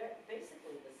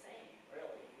basically the same,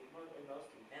 really, in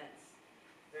most events.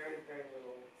 Very, very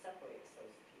little separates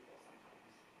those people sometimes.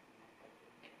 Like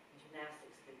in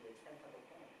gymnastics could be a tenth of a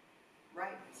point.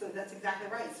 Right, so that's exactly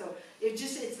right. So it's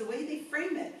the way they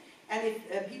frame it. And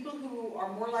if people who are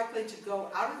more likely to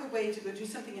go out of their way to go do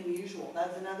something unusual,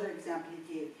 that's another example he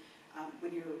gave.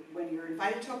 When you're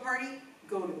invited to a party,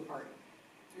 go to the party.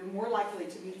 You're more likely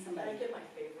to meet Can somebody. I give my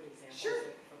favorite example Sure.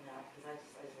 from that? Because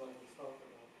I just love these both of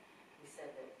them. He said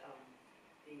that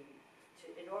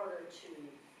in order to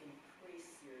increase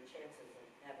your chances of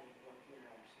having lucky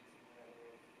interactions and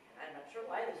whatever, and I'm not sure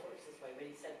why this works this way, but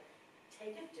he said,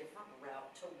 take a different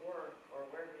route to work or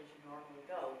wherever it is you normally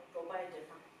go. Go by a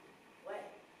different way,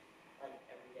 like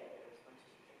every day or as much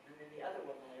as you can. And then the other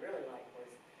one that I really liked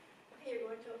was, okay, you're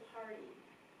going to a party.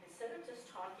 Instead of just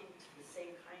talking to the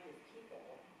same kind of people,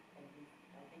 and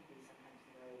I think we sometimes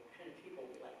know what kind of people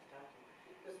we like to talk to,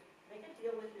 just make a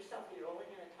deal with yourself that you're only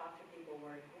going to talk to people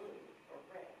wearing blue or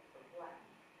red or black.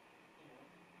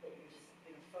 That you're just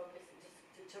going to focus,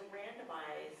 just to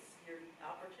randomize your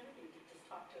opportunity to just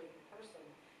talk to a person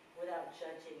without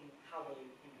judging how they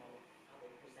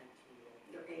present to you.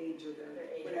 Their age or their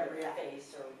Age whatever, or their yeah. face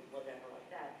or whatever like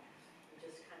that. You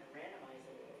just kind of randomize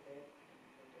it a little bit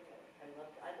and do it. I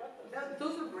love those.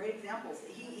 Those are great examples.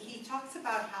 He talks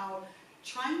about how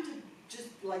trying to just,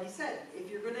 like you said, if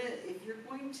you're going to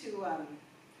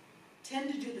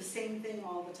tend to do the same thing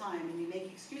all the time and you make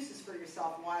excuses for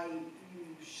yourself why you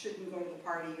shouldn't go to the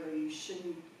party or you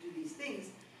shouldn't do these things,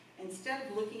 instead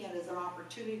of looking at it as an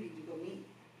opportunity to go meet.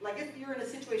 Like if you're in a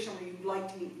situation where you'd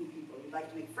like to meet new people, you'd like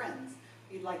to make friends,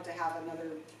 you'd like to have another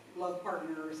love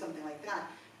partner or something like that,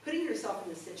 putting yourself in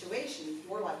this situation is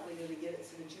more likely to get it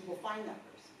so that you will find that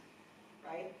person,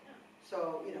 right?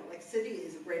 So, like Cindy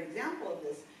is a great example of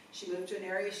this. She moved to an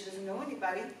area, she doesn't know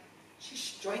anybody, she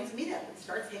joins a meetup and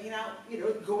starts hanging out,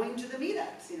 going to the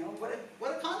meetups, what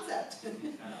a concept.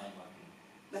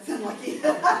 That's unlucky.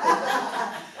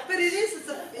 But it is,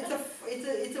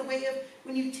 it's a way of,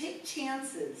 when you take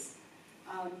chances,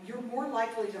 you're more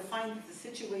likely to find that the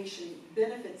situation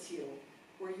benefits you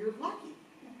where you're lucky.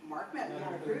 Mark met me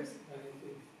on a cruise.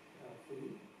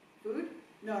 Food? Food?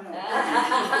 No.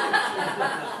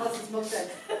 Unless it's smoked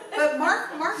eggs. But Mark,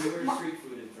 You were street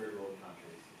food in third world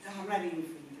countries. no, I'm not eating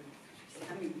food.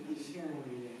 I'm eating food here.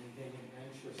 Anything in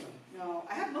bench or something? No,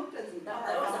 I have milk duds in the car.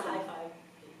 That was a high five.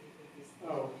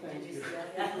 Oh, thank Did you. you see that?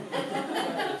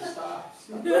 Yeah. Stop.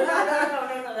 No,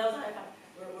 that was a high five.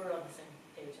 We're on the same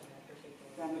page on that particular.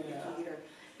 I'm a Yeah. picky eater.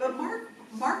 But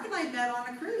Mark and I met on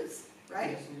a cruise,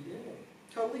 right? Yes, we did.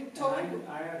 Totally. And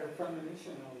I had a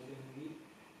premonition I was gonna meet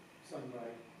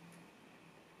somebody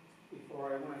before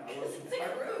I went. I wasn't. It's a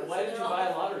cruise. Why did you buy a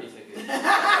lottery ticket?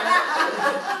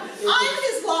 I'm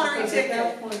his lottery Because at ticket.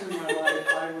 that point in my life,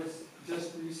 I was just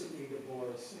recently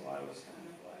divorced, so I was kind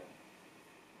of like,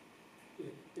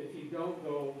 if you don't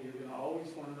go, you're gonna always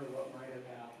wonder what might have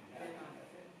happened, that kind of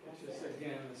thing. Which is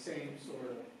again, the same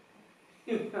sort of,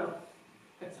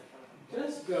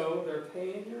 just go, they're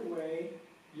paying your way,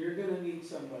 you're gonna meet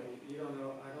somebody. You don't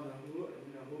know, I don't know who it was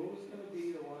gonna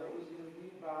be or what it was gonna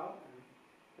be about, and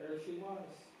there she was.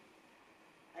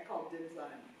 I call dibs on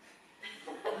him.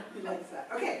 He likes that.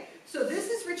 Okay, so this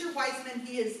is Richard Wiseman.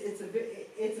 It's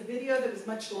a video that was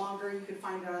much longer. You can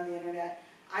find it on the internet.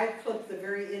 I've clipped the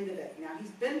very end of it. Now,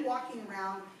 he's been walking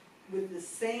around with the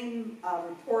same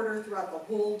reporter throughout the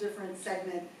whole different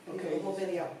segment, the whole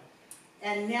video.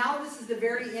 And now this is the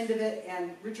very end of it,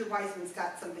 and Richard Wiseman's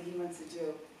got something he wants to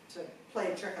do to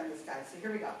play a trick on this guy. So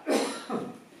here we go.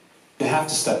 You have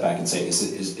to step back and say,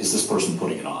 is this person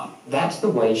putting it on? That's the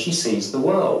way she sees the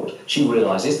world. She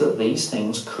realises that these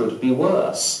things could be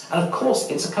worse. And of course,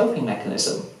 it's a coping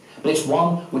mechanism. But it's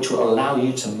one which will allow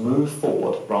you to move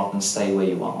forward rather than stay where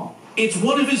you are. It's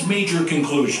one of his major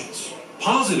conclusions.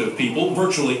 Positive people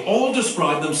virtually all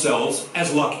describe themselves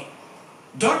as lucky.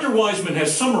 Dr. Wiseman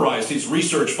has summarized his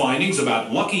research findings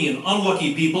about lucky and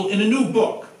unlucky people in a new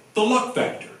book, The Luck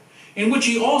Factor, in which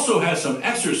he also has some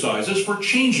exercises for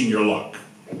changing your luck.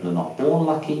 People are not born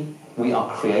lucky. We are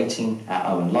creating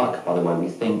our own luck by the way we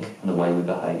think and the way we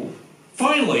behave.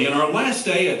 Finally, in our last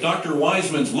day at Dr.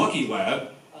 Wiseman's Lucky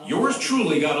Lab, yours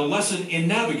truly got a lesson in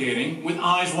navigating with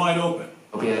eyes wide open.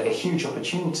 There'll be a huge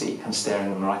opportunity kind of staring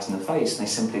them right in the face and they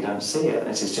simply don't see it. And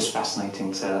it's just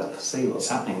fascinating to see what's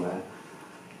happening there.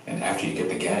 And after you get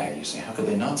the gag, you say, how could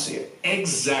they not see it?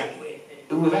 Exactly.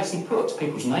 We've actually put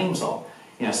people's names on.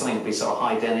 You know, something would be sort of,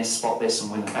 hi Dennis, spot this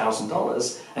and win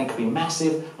 $1,000. And it could be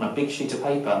massive on a big sheet of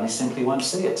paper and they simply won't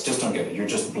see it. Just don't get it. You're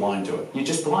just blind to it. You're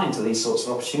just blind to these sorts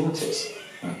of opportunities.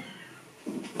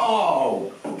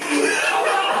 Oh!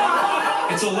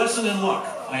 It's a lesson in luck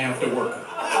I have to work on.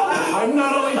 I'm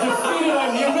not only defeated,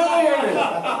 I'm humiliated!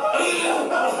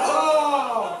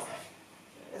 Oh!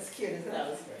 That's cute, isn't it? That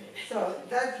was great. So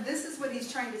this is what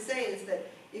he's trying to say is that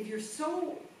if you're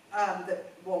so,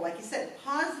 like you said,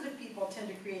 positive people tend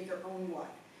to create their own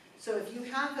luck. So if you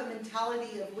have a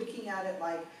mentality of looking at it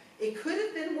like, it could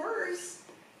have been worse,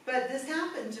 but this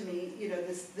happened to me, you know,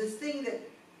 this thing that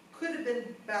could have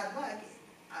been bad luck,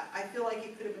 I feel like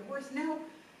it could have been worse. Now,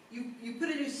 you put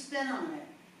a new spin on it,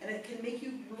 and it can make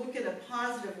you look in a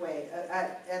positive way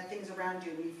at things around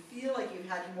you. You feel like you've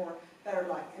had better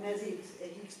luck. And as he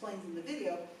explains in the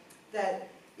video, that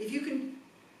if you can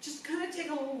just kind of take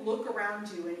a little look around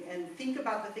you and think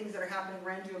about the things that are happening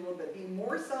around you a little bit, be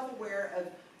more self-aware of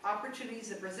opportunities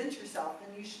that present yourself,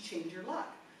 then you should change your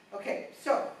luck. Okay,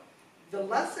 so the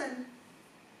lesson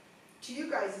to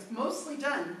you guys is mostly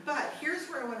done, but here's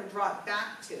where I want to draw it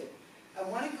back to. I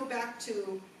want to go back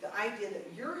to the idea that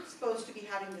you're supposed to be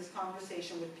having this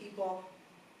conversation with people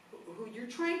who you're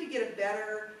trying to get a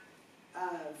better,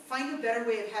 find a better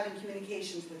way of having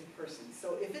communications with a person.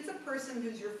 So if it's a person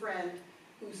who's your friend,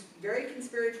 who's very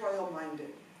conspiratorial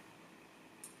minded,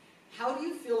 how do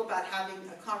you feel about having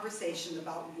a conversation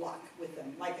about luck with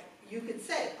them? Like you could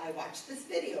say, I watched this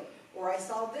video, or I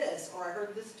saw this, or I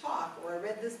heard this talk, or I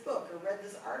read this book, or read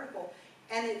this article.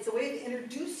 And it's a way of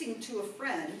introducing to a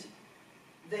friend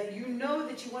that you know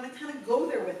that you want to kind of go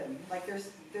there with them. Like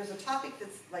there's a topic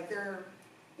that's like they're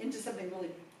into something really,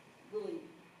 really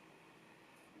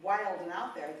wild and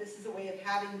out there. This is a way of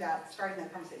having that, starting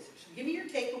that conversation. So give me your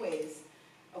takeaways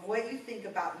of what you think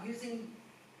about using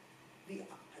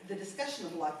the discussion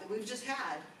of luck that we've just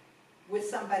had with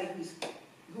somebody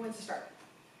who wants to start.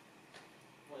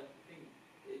 Well, I think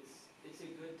it's a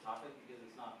good topic because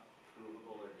it's not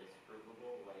provable or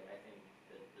disprovable. Like I think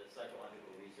that the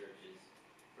psychological research is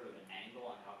sort of an angle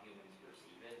on how humans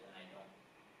perceive it, and I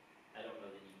don't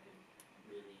know that you can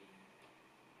really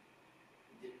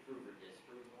prove or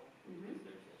disprove that because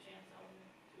there's a chance element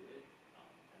to it.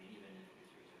 I mean, even in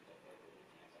this research, I feel like there's a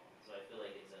chance element. So I feel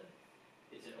like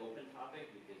it's an open topic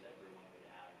because everyone would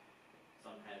have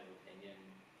some kind of opinion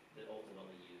that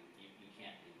ultimately you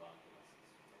can't debunk unless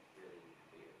it's really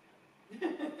weird.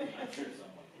 I'm sure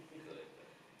someone could, but.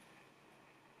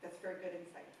 That's very good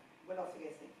insight. What else do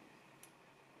you guys think?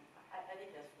 I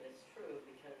think that's true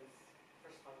because,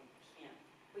 first of all, you can't,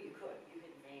 well, you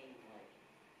could name like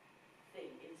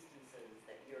instances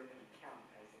that you're going to count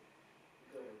as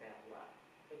good or bad luck,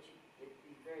 but it'd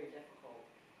be very difficult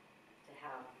to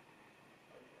have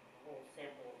like a whole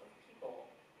sample of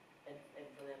people and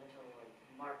for them to like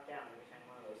mark down every time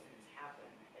one of those things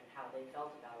happened and how they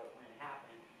felt about it when it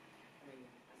happened. I mean,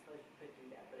 I suppose you could do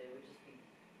that, but it would just be,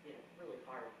 you know, really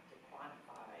hard to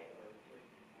quantify or do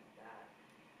anything like that.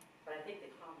 But I think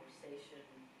the conversation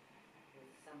with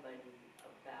somebody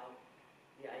about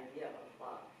the idea of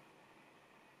love,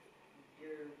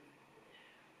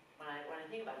 when I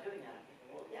think about doing that, I'm thinking,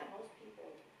 well, yeah, most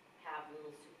people have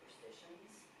little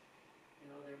superstitions.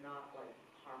 You know, they're not like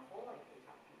harmful, like we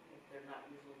talked about. They're not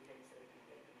usually things that are going to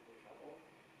get them into trouble,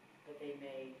 but they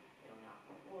may, you know, knock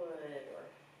on wood, or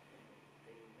you know,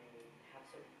 they may have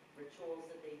certain rituals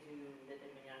that they do that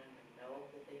they may not even know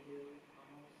that they do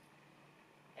almost.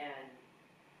 And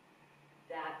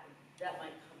that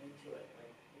might come into it, like,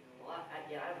 you know, well, I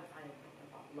don't know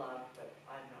about luck, but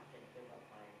I'm not gonna give up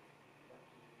my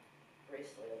lucky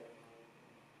bracelet or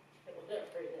my,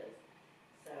 whatever it is.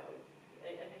 So,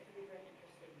 I think it could be a very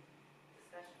interesting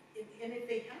discussion. And if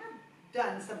they have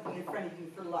done something in front of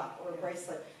you for luck or a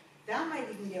bracelet, that might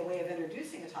even be a way of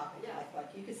introducing a topic like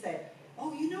luck. You could say,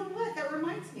 oh, you know what, that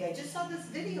reminds me, I just saw this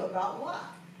video about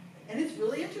luck, and it's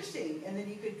really interesting, and then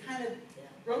you could kind of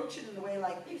broach it in a way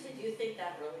like, Usually, do you think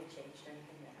that really changed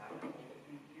anything that happened?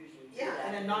 You usually do that.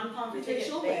 in a Do you think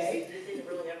non-confrontational way. Do you think it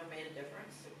really ever made a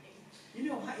difference? You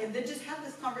know, and then just have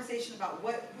this conversation about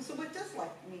what does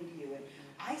luck mean to you? And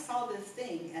I saw this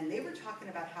thing, and they were talking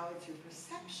about how it's your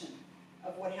perception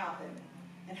of what happened,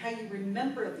 and how you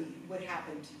remember what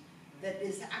happened, that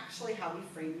is actually how we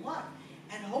frame luck.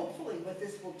 And hopefully what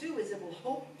this will do is it will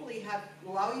hopefully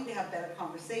allow you to have better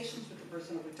conversations with the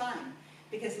person over time.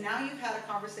 Because now you've had a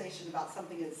conversation about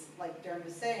something that's, like Darren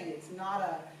was saying, it's not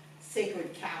a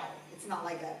sacred cow. It's not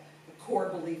like a core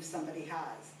belief somebody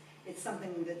has. It's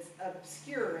something that's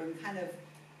obscure and kind of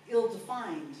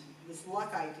ill-defined, this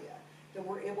luck idea, that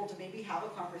we're able to maybe have a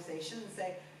conversation and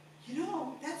say, you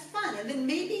know, that's fun. And then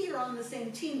maybe you're on the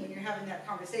same team when you're having that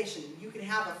conversation. You can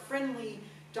have a friendly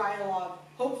dialogue,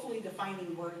 hopefully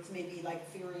defining words, maybe like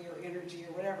theory or energy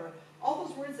or whatever, all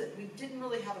those words that we didn't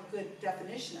really have a good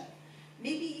definition of.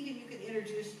 Maybe even you could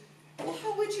introduce, well,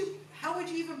 how would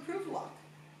you even prove luck?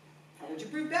 How would you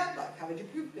prove bad luck? How would you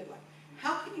prove good luck?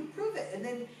 How can you prove it? And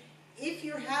then if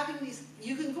you're having these,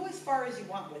 you can go as far as you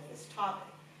want with this topic.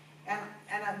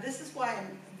 And this is why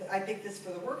I picked this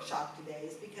for the workshop today,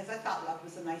 is because I thought luck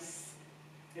was a nice,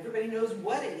 everybody knows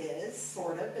what it is,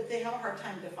 sort of, but they have a hard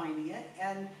time defining it.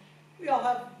 And we all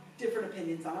have different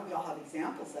opinions on it. We all have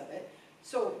examples of it.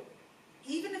 So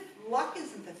even if luck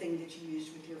isn't the thing that you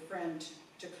used with your friend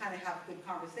to kind of have good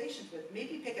conversations with,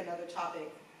 maybe pick another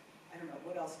topic. I don't know,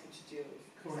 what else could you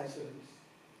do? Coincidence.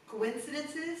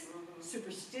 Coincidences,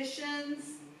 superstitions,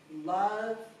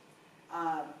 love,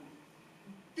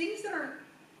 things that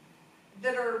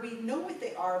are, we know what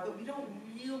they are, but we don't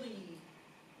really.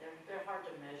 They're hard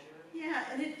to measure.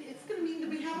 Yeah, and it's going to mean that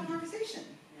we have a conversation.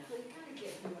 Yeah. So you kind of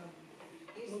get,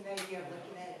 using the idea of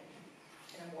looking at it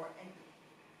in a more, and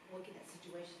looking at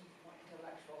situations more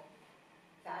intellectual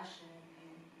fashion,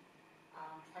 and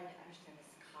trying to understand the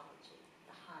psychology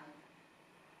behind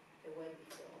the way we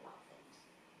feel about things.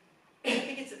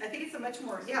 I think it's a much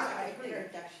more, yeah, I agree.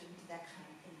 Introduction to that kind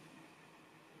of thinking.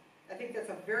 I think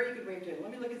that's a very good way of doing it.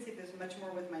 Let me look and see if there's much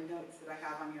more with my notes that I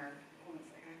have on here. Hold on a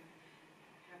second.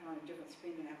 I have it on a different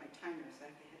screen than I have my timer, so I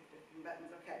have to hit different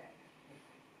buttons. Okay.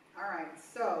 All right,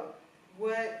 so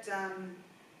what,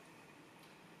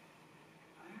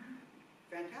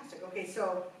 fantastic. Okay,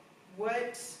 so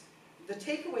what the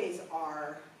takeaways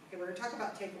are, okay, we're going to talk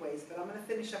about takeaways, but I'm going to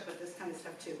finish up with this kind of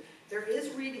stuff too. There is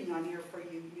reading on here for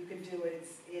you. You can do it.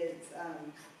 It's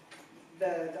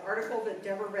the article that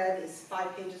Deborah read is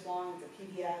 5 pages long. It's a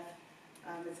PDF.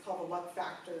 It's called The Luck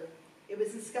Factor. It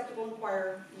was in Skeptical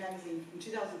Inquirer magazine from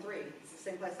 2003. It's the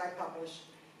same place I published.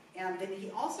 And then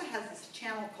he also has this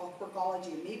channel called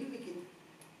Quirkology, and maybe we can,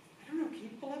 I don't know, can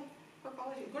you pull up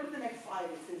Quirkology? Go to the next slide.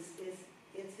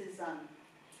 It's his a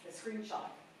screenshot.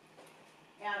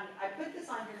 And I put this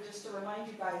on here just to remind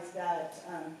you guys that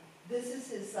this is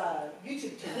his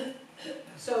YouTube channel.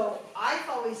 So I've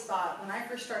always thought, when I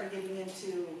first started getting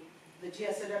into the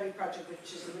GSOW project,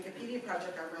 which is the Wikipedia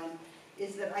project I run,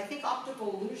 is that I think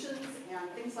optical illusions and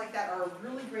things like that are a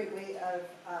really great way of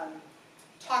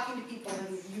talking to people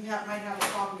who you might have a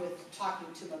problem with talking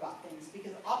to them about things.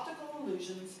 Because optical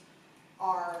illusions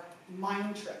are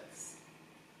mind tricks,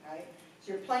 right?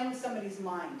 So you're playing with somebody's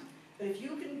mind. But if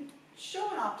you can show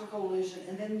an optical illusion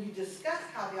and then you discuss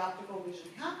how the optical illusion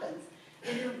happens,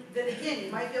 then again,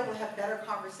 you might be able to have better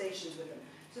conversations with them.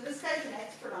 So this guy's an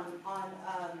expert on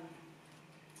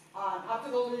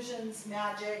optical illusions,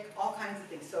 magic, all kinds of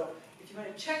things. So if you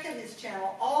want to check in his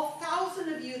channel, all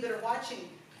 1,000 of you that are watching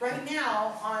right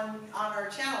now on our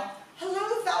channel,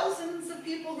 hello thousands of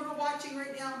people who are watching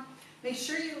right now, make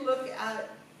sure you look at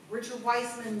Richard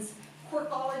Weissman's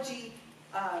Quirkology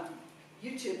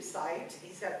YouTube site.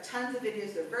 He's got tons of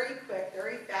videos. They're very quick,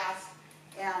 very fast,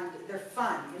 and they're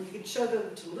fun. And you can show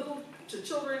them to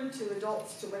children, to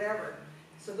adults, to whatever.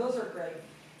 So those are great.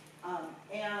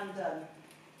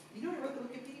 You know, I wrote the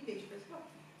Wikipedia page for his book.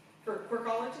 For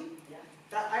Quirkology? Yeah.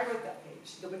 I wrote that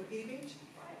page, the Wikipedia page,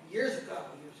 years ago.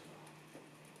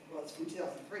 Well, it's from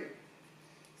 2003.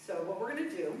 So what we're going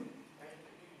to do,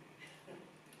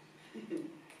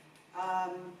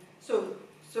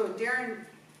 So Darren,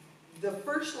 the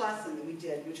first lesson that we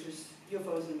did, which was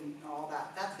UFOs and all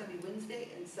that, that's gonna be Wednesday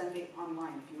and Sunday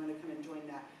online, if you wanna come and join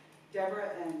that.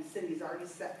 Deborah and Cindy's already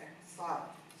saw it,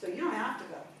 so you don't have to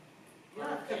go. You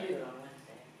don't have to come do to it on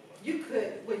Wednesday.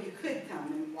 you could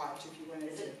come and watch if you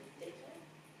wanted Is to, it daytime?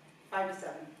 5 to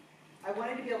 7. I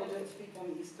wanted to be able to do it so people on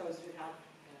the East Coast would have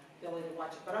the ability to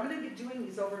watch it, but I'm gonna be doing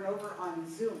these over and over on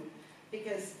Zoom,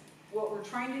 because what we're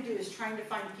trying to do is trying to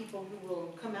find people who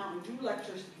will come out and do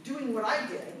lectures, doing what I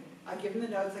did. I give them the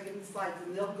notes, I give them the slides,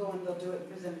 and they'll go and they'll do it and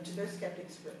present it to their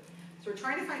skeptics group. So we're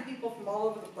trying to find people from all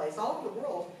over the place, all over the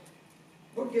world.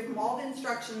 We'll give them all the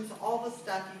instructions, all the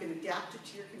stuff. You can adapt it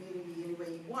to your community any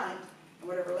way you want, and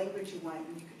whatever language you want,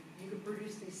 and you can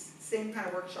produce these same kind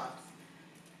of workshops.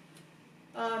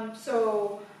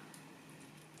 So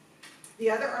the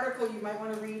other article you might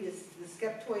want to read is the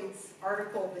Skeptoids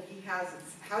article that he has.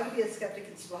 It's How to Be a Skeptic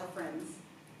and Still Have Friends.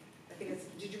 I think it's,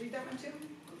 did you read that one too?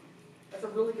 That's a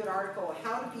really good article,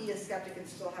 How to Be a Skeptic and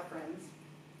Still Have Friends.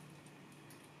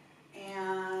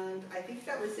 And I think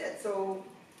that was it. So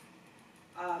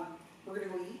we're going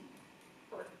to go eat.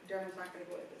 Or Darren's not going to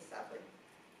go with us, sadly.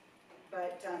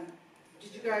 But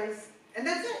did you guys, and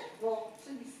that's it. Well,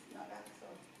 Cindy's not back, so.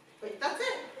 But that's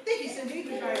it. Thank you, Cindy.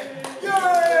 Yay!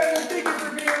 Thank you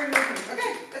for being here.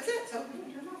 Okay, that's it. So we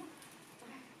can turn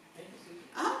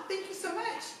off. Thank you so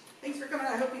much. Thanks for coming.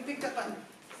 I hope you picked up on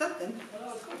something.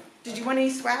 Did you want any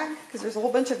swag? Because there's a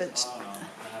whole bunch of it.